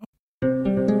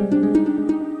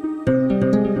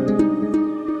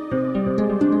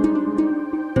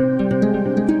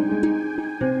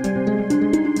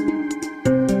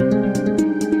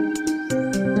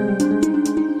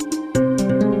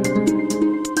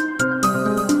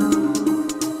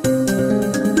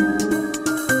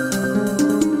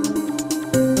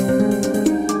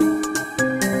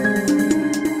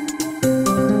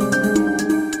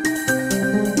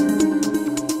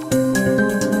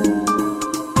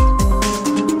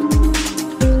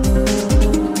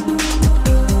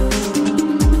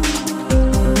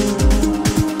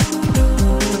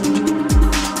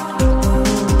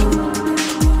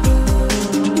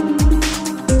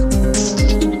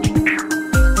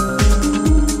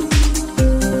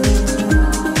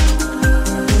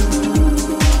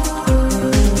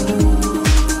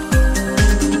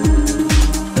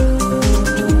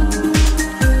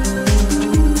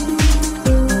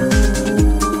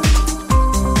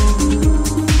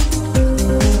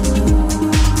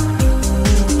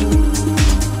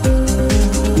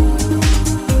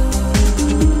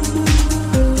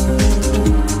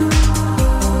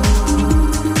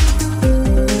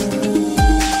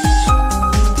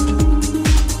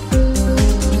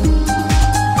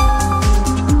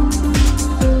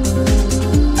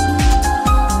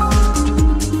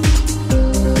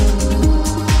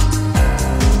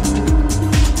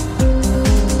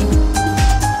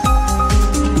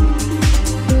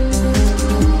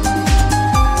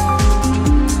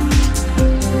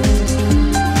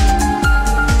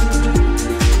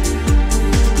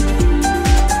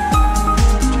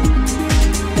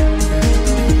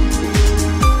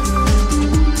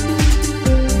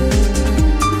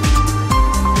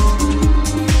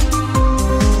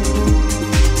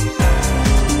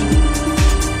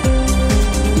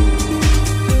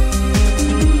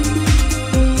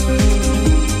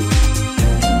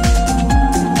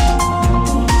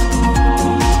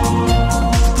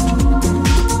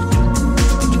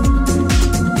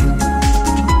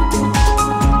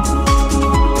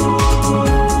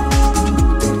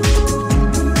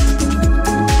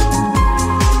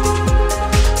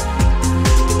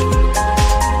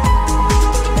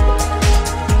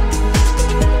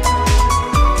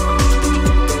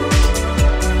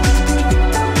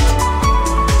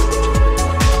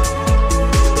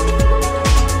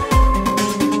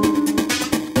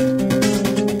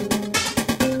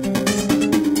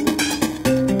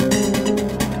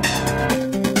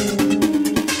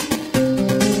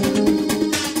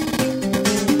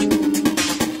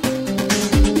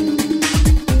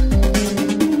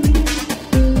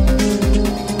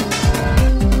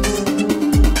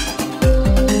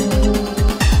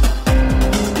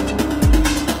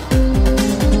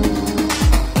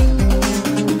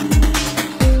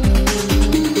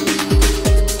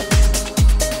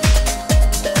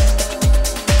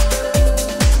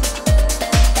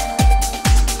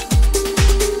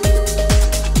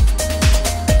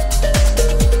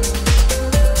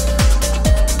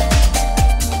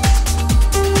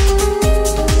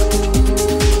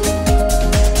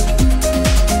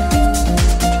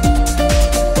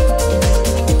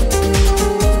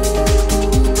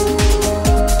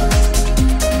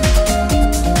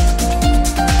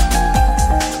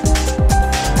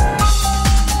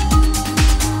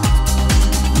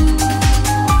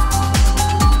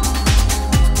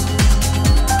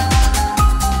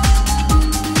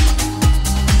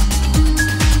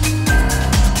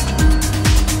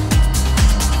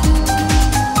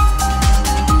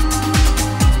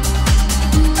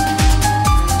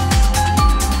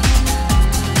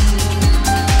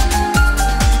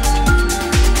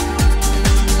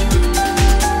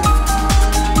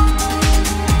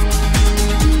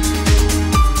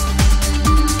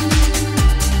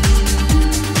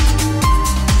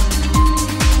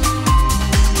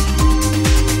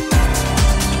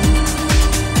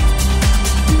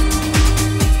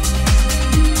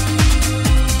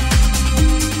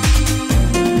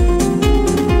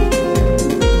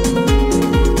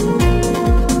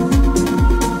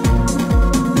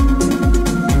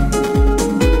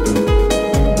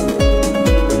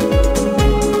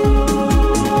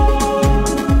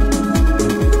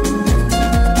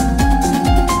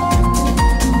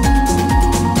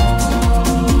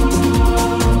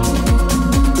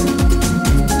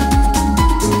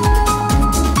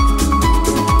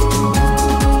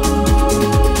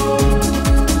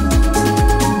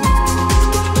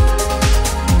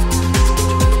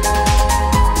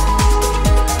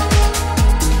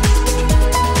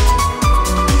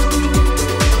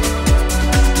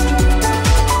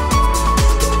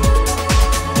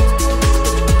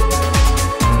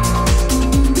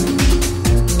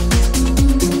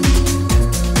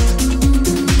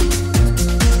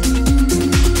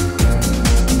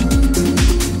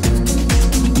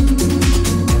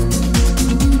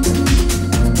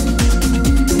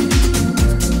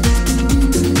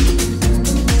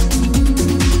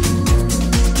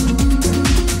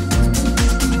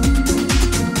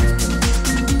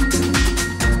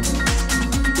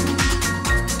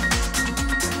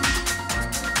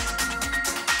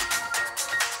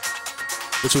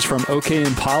 This was from OK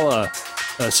Impala.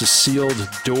 It's a Sealed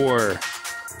Door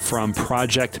from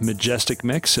Project Majestic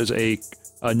Mix as a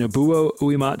Nobuo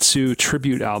Uematsu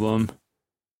tribute album.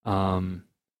 And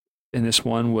this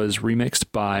one was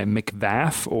remixed by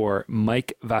McVaff or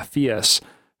Mike Vaffias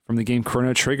from the game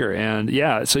Chrono Trigger. And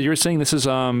yeah, so you were saying this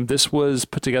was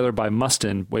put together by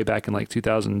Mustin way back in like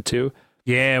 2002.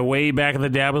 Yeah, way back in the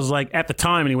day. I was like, at the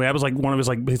time anyway, I was like one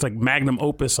of his magnum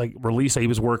opus release that he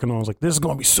was working on. I was like, this is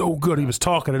going to be so good. He was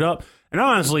talking it up. And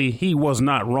honestly, he was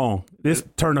not wrong. This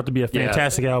turned out to be a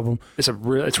fantastic album. It's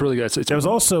really good. There was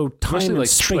also time and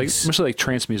space. Mostly like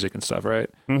trance music and stuff, right?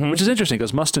 Mm-hmm. Which is interesting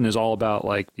because Mustin is all about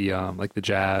like the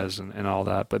jazz and all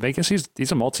that. But I guess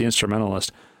he's a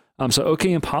multi-instrumentalist. So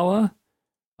OK Impala,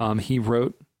 he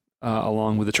wrote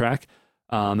along with the track.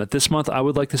 That this month I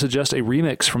would like to suggest a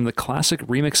remix from the classic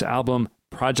remix album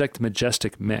Project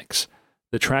Majestic Mix.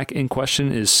 The track in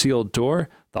question is Sealed Door.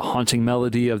 The haunting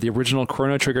melody of the original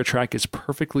Chrono Trigger track is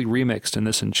perfectly remixed in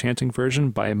this enchanting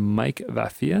version by Mike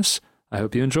Vaffias. I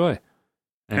hope you enjoy.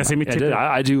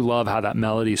 I do love how that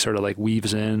melody sort of like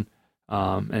weaves in,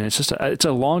 and it's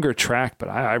a longer track, but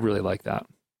I really like that.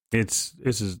 This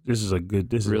is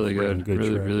really good,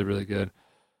 really good.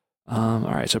 All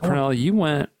right, so Pernell, you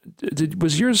went.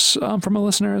 Was yours from a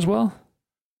listener as well?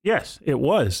 Yes, it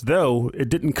was, though it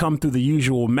didn't come through the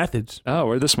usual methods. Oh,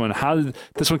 or this one? How did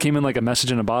this one came in like a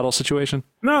message in a bottle situation?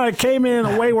 No, it came in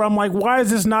a way where I'm like, why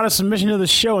is this not a submission to the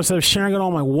show instead of sharing it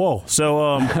on my wall?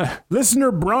 So,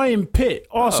 listener Brian Pitt,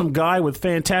 awesome guy with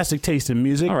fantastic taste in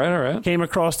music. All right. Came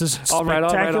across this all right.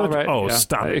 Oh, yeah.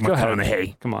 Stop it, Go ahead.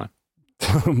 Hey, come on.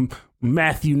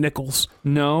 Matthew Nichols.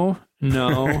 No.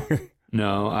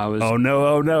 I was. Oh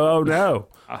no.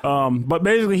 But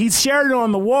basically, he shared it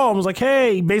on the wall and was like,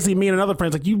 hey, basically, me and another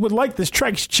friend's like, you would like this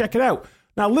track, you should check it out.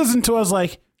 Now, listen to us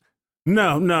like,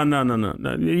 no.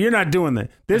 You're not doing that.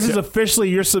 This is officially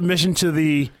your submission to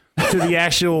the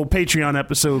actual Patreon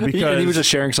episode because he was just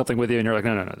sharing something with you, and you're like,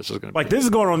 no, this is going to like this is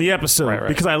going on the episode right.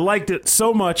 Because I liked it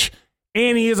so much,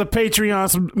 and he is a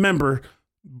Patreon member,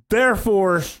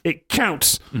 therefore it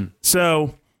counts.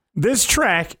 So this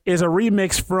track is a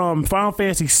remix from Final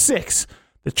Fantasy VI.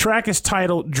 The track is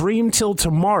titled "Dream Till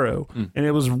Tomorrow," and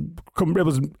it was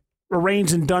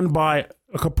arranged and done by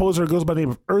a composer who goes by the name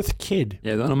of Earth Kid.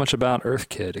 Yeah, I don't know much about Earth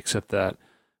Kid except that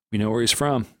we know where he's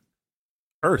from.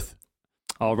 Earth.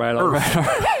 All right.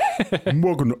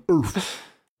 Welcome to Earth.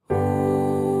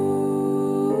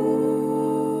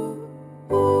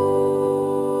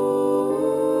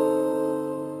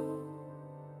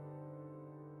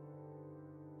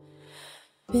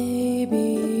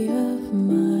 Baby of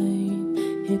mine,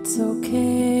 it's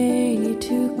okay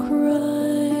to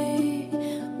cry.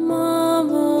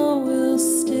 Mama will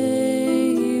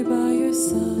stay by your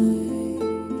side.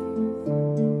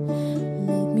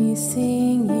 Let me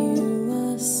sing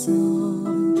you a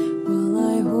song while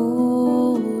I hold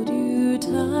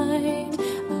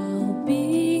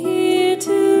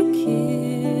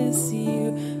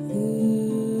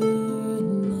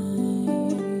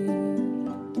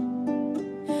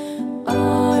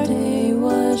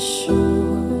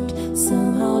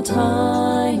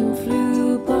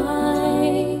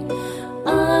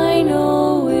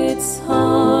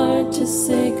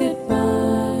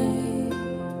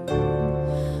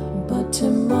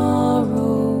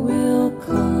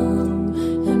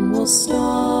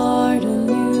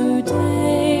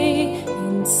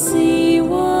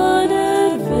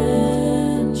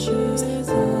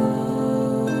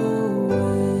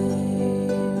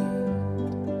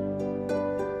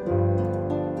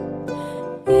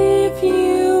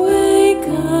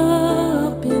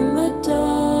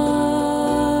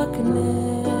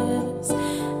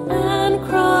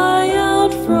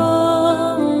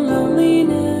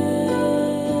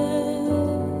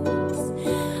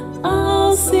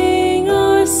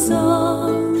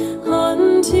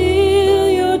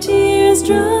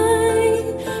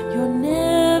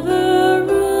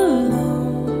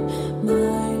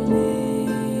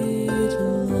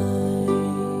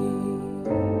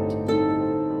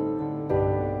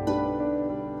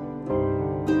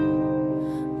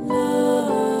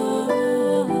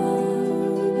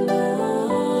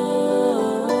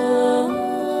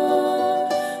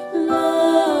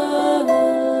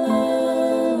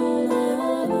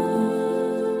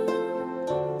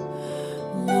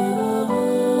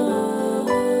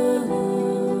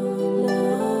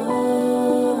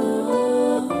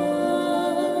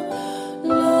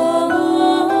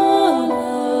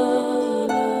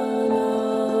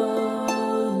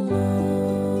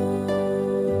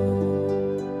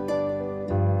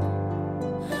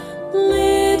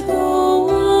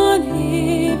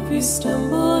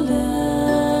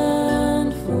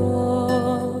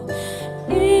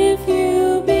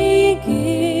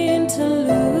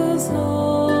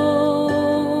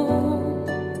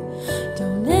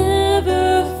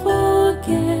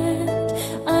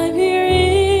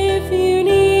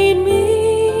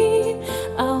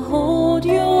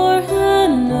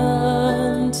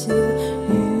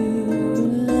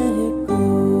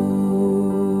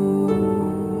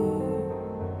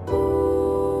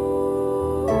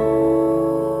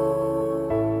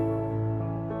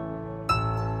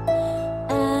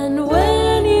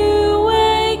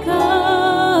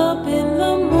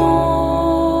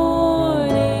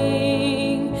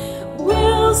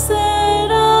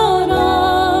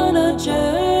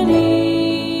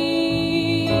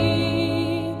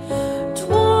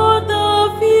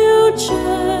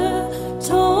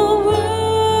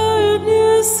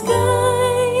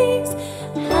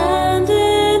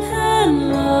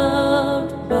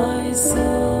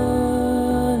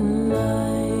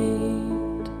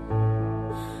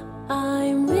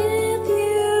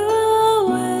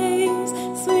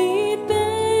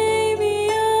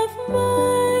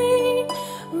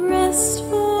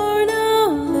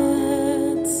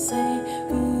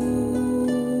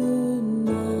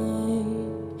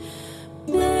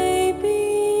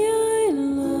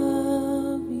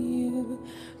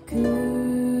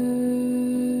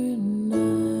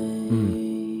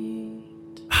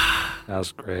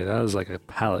was great. That was like a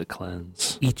palate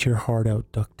cleanse. Eat Your Heart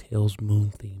Out, DuckTales moon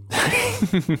theme.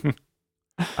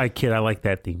 I kid, I like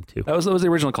that theme too. That was the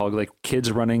original call, like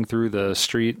kids running through the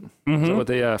street. Is that what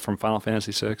they from Final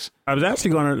Fantasy VI? I was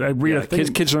actually going to read a thing.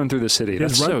 Kids run through the city.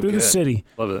 Kids That's run so through good. the city.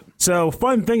 Love it. So,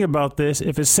 fun thing about this,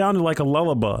 if it sounded like a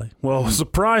lullaby, well,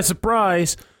 surprise,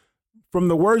 surprise, from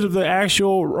the words of the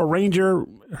actual arranger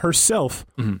herself,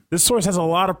 this source has a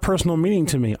lot of personal meaning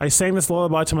to me. I sang this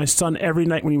lullaby to my son every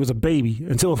night when he was a baby,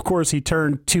 until, of course, he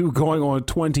turned 2 going on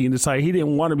 20 and decided he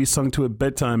didn't want to be sung to at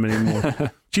bedtime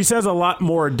anymore. She says a lot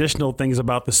more additional things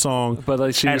about the song But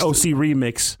like at OC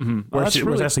Remix, where it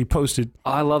was actually posted.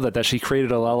 I love that she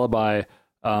created a lullaby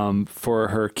for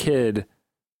her kid,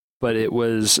 but it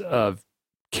was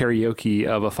karaoke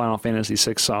of a Final Fantasy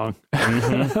VI song.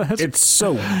 It's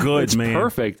so good, it's man.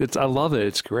 Perfect. I love it.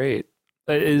 It's great.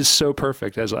 It is so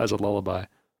perfect as a lullaby.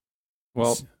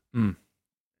 Well,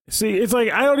 See, it's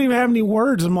like I don't even have any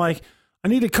words. I'm like, I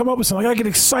need to come up with something. I get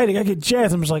excited. I get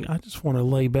jazzed. I'm just like, I just want to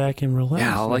lay back and relax.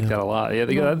 yeah, I like that a lot.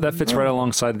 Yeah, that fits right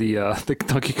alongside the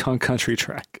Donkey Kong Country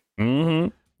track. Mm-hmm.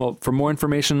 Well, for more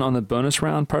information on the bonus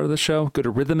round part of the show, go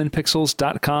to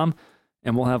rhythmandpixels.com,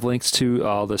 and we'll have links to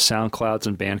all the SoundClouds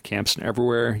and Bandcamps and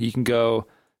everywhere you can go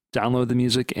download the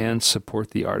music and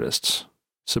support the artists.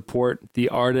 Support the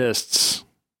artists.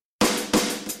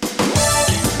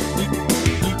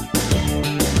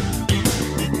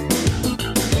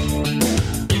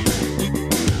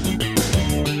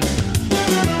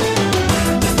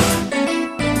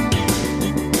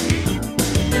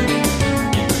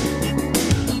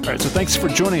 All right, so thanks for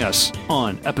joining us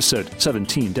on episode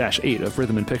 17-8 of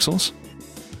Rhythm and Pixels.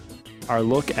 Our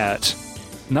look at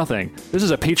nothing. This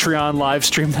is a Patreon live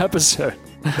streamed episode.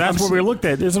 That's what we looked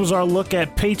at. This was our look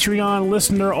at Patreon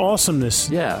listener awesomeness.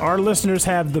 Yeah. Our listeners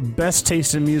have the best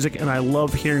taste in music, and I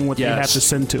love hearing what they have to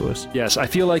send to us. Yes, I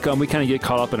feel like we kind of get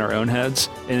caught up in our own heads.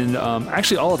 And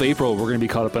actually, all of April, we're going to be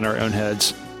caught up in our own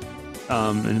heads.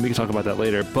 And we can talk about that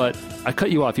later. But I cut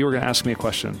you off. You were going to ask me a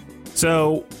question.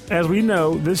 So, as we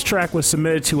know, this track was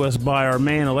submitted to us by our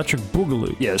man, Electric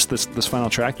Boogaloo. Yes, this final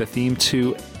track, the theme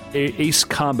to Ace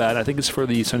Combat. I think it's for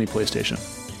the Sony PlayStation.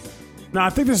 Now, I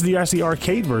think this is the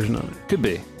arcade version of it. Could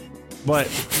be. But,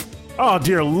 oh,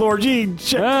 dear Lord, I can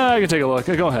take a look.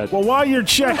 Go ahead. Well, while you're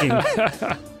checking,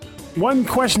 one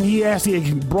question he asked,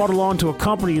 he brought along to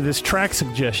accompany this track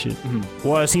suggestion,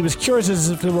 was he was curious as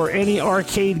if there were any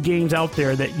arcade games out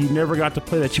there that you never got to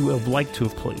play that you would have liked to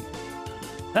have played.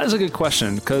 That is a good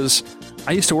question, because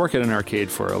I used to work at an arcade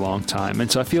for a long time,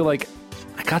 and so I feel like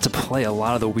I got to play a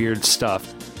lot of the weird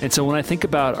stuff. And so when I think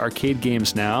about arcade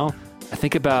games now, I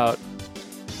think about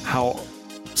how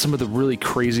some of the really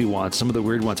crazy ones, some of the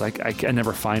weird ones, I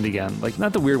never find again. Like,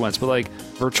 not the weird ones, but like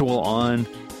Virtual On,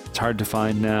 it's hard to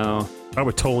find now. I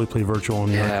would totally play Virtual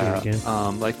On the arcade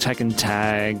again. Like Tekken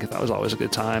Tag, that was always a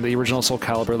good time. The original Soul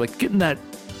Calibur, like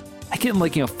getting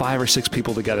like 5 or 6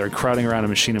 people together and crowding around a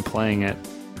machine and playing it.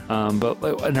 But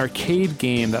like, an arcade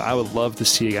game that I would love to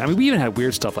see again. I mean, we even had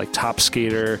weird stuff like Top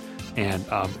Skater and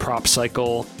Prop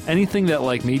Cycle. Anything that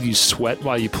like made you sweat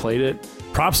while you played it.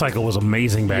 Prop Cycle was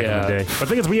amazing back in the day. But the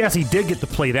thing is, we actually did get to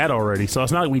play that already, so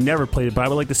it's not like we never played it, but I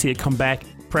would like to see it come back,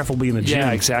 preferably in the gym.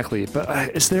 Yeah, exactly.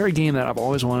 But is there a game that I've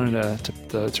always wanted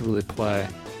to really play?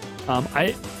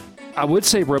 I would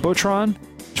say Robotron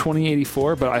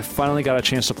 2084, but I finally got a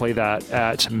chance to play that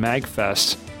at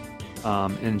MagFest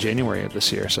in January of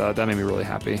this year, so that made me really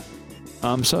happy.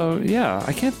 So yeah,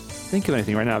 I can't think of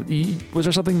anything right now. Was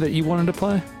there something that you wanted to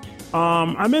play?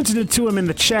 I mentioned it to him in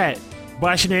the chat, but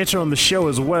I should answer on the show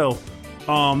as well.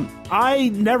 The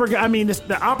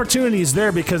opportunity is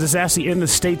there because it's actually in the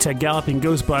States at Galloping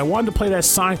Ghost, but I wanted to play that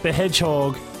Sonic the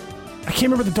Hedgehog. I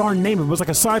can't remember the darn name. It was like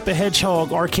a Sonic the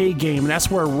Hedgehog arcade game, and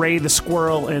that's where Ray the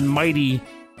Squirrel and Mighty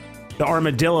the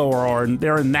Armadillo are, and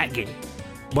they're in that game.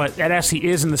 But that actually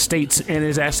is in the States and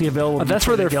is actually available. That's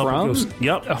where they're from? Ghost.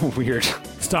 Yep. Oh, weird.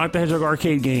 Sonic the Hedgehog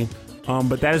arcade game.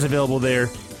 But that is available there.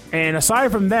 And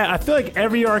aside from that, I feel like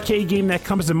every arcade game that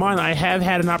comes to mind, I have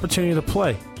had an opportunity to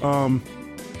play.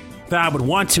 That I would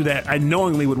want to, that I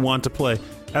knowingly would want to play.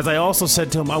 As I also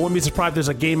said to him, I wouldn't be surprised if there's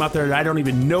a game out there that I don't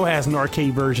even know has an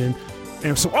arcade version.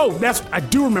 And so, I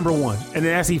do remember one. And it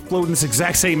actually flowed in this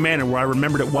exact same manner where I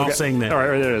remembered it while saying that. All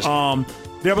right, there it is.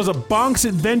 There was a Bonk's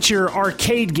Adventure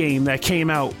arcade game that came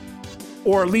out,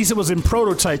 or at least it was in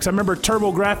prototypes. I remember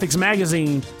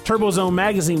TurboZone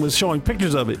magazine was showing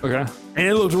pictures of it. Okay. And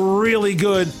it looked really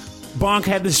good. Bonk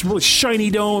had this really shiny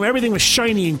dome. Everything was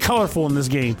shiny and colorful in this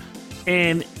game.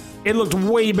 And it looked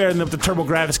way better than what the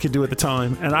TurboGrafx could do at the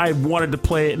time. And I wanted to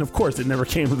play it, and of course, it never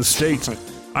came to the States.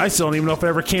 I still don't even know if it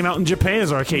ever came out in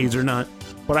Japan's arcades or not.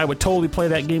 but I would totally play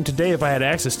that game today if I had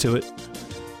access to it.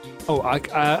 Oh,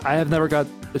 I have never got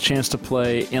the chance to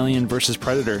play Alien vs.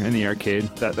 Predator in the arcade,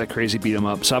 that crazy beat 'em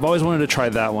up. So I've always wanted to try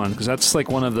that one, because that's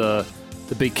like one of the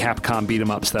big Capcom beat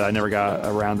 'em ups that I never got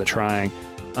around to trying.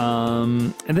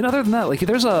 And then other than that, like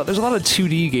there's a lot of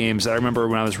 2D games that I remember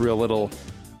when I was real little,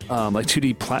 like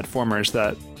 2D platformers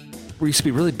that used to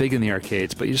be really big in the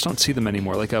arcades, but you just don't see them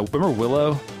anymore. Like remember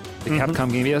Willow, the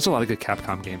Capcom game? Yeah, there's a lot of good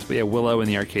Capcom games, but yeah, Willow in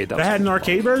the arcade. That had an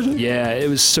arcade version? Yeah, it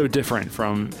was so different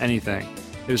from anything.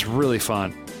 It was really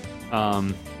fun.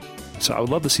 So I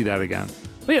would love to see that again.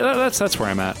 But yeah, that's where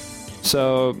I'm at.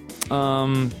 So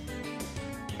I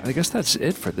guess that's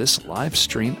it for this live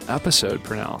stream episode,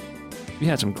 Pernell. We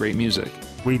had some great music.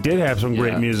 We did have some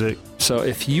great music. So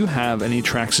if you have any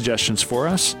track suggestions for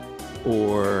us,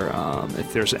 or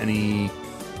if there's any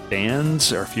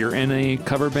bands, or if you're in a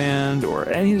cover band, or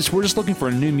we're just looking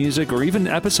for new music, or even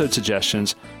episode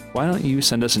suggestions, why don't you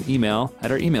send us an email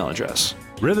at our email address?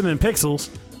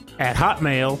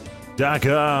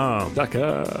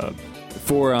 rhythmandpixels@hotmail.com.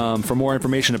 For more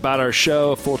information about our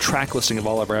show, a full track listing of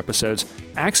all of our episodes,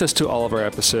 access to all of our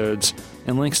episodes,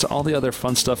 and links to all the other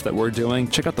fun stuff that we're doing,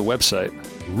 check out the website,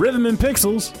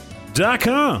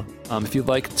 rhythmandpixels.com. If you'd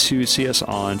like to see us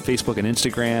on Facebook and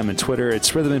Instagram and Twitter,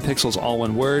 it's Rhythm and Pixels, all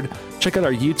one word. Check out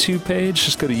our YouTube page.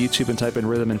 Just go to YouTube and type in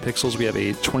Rhythm and Pixels. We have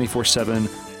a 24/7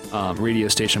 radio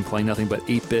station playing nothing but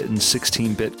 8-bit and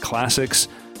 16-bit classics.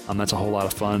 That's a whole lot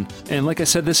of fun. And like I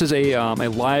said, this is a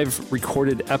live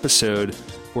recorded episode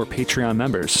for Patreon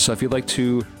members. So if you'd like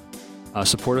to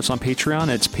support us on Patreon,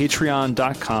 it's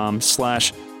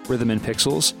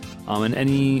patreon.com/rhythmandpixels. And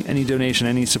any donation,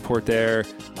 any support there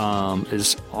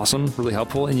is awesome, really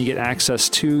helpful. And you get access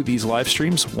to these live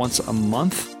streams once a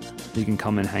month. You can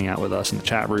come and hang out with us in the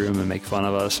chat room and make fun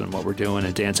of us and what we're doing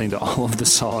and dancing to all of the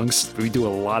songs. We do a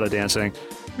lot of dancing.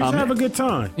 Just have a good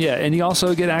time. Yeah, and you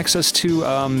also get access to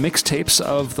mixtapes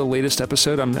of the latest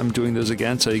episode. I'm doing those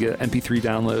again, so you get MP3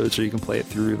 downloads, or you can play it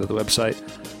through the website.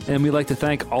 And we'd like to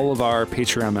thank all of our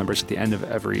Patreon members at the end of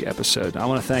every episode. I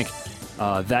want to thank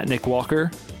that Nick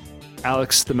Walker,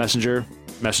 Alex the Messenger,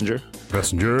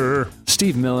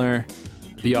 Steve Miller,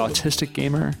 the Autistic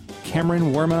Gamer,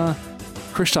 Cameron Worma,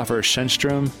 Christopher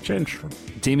Shenstrom,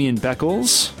 Damian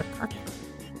Beckles,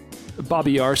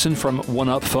 Bobby Arson from One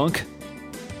Up Funk.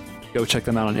 Go check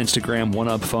them out on Instagram, One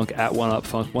Up Funk, at One Up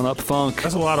Funk, One Up Funk.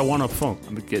 That's a lot of One Up Funk.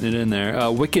 I'm getting it in there.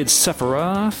 Wicked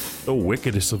Sephiroth. The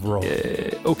wickedest of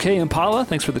Sephiroth. Okay Impala,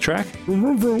 thanks for the track.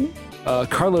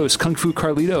 Carlos Kung Fu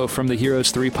Carlito from the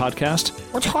Heroes 3 podcast.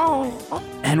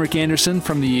 Henrik Anderson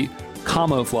from the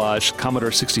Camouflage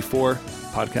Commodore 64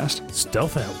 podcast.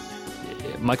 Stealth out.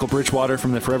 Michael Bridgewater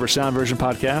from the Forever Sound Version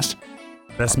podcast.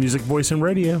 Best music voice in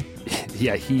radio.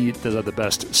 Yeah, he does have the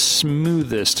best,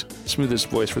 smoothest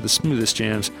voice for the smoothest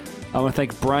jams. I want to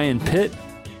thank Brian Pitt.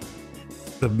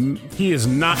 He is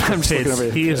not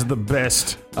Pitt. He is the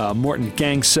best. Morton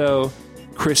Gangso,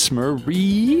 Chris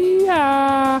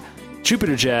Maria,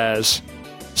 Jupiter Jazz,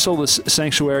 Soulless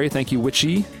Sanctuary, thank you,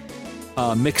 Witchy,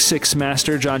 Mix 6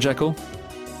 Master, John Jekyll,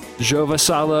 Jova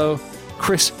Salo,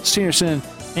 Chris Steenerson,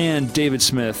 and David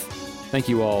Smith. Thank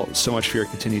you all so much for your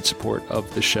continued support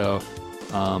of the show.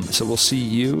 So we'll see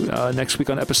you next week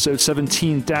on episode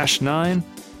 17-9.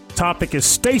 Topic is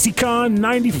StacyCon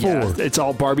 94. Yeah, it's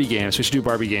all Barbie games. We should do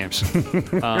Barbie games.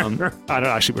 We're not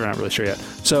really sure yet.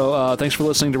 So thanks for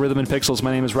listening to Rhythm and Pixels.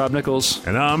 My name is Rob Nichols.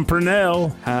 And I'm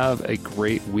Pernell. Have a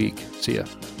great week. See ya.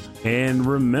 And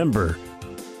remember,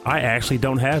 I actually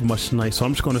don't have much tonight, so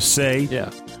I'm just going to say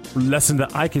a lesson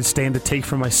that I can stand to take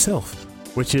for myself,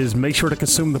 which is make sure to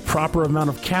consume the proper amount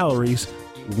of calories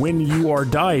when you are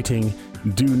dieting.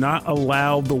 Do not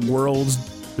allow the world's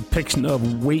depiction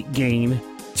of weight gain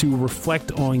to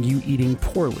reflect on you eating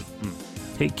poorly.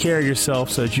 Take care of yourself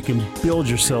so that you can build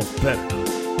yourself better.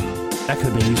 That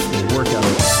could have been useful for a workout,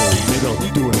 so maybe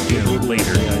I'll do it again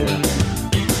later.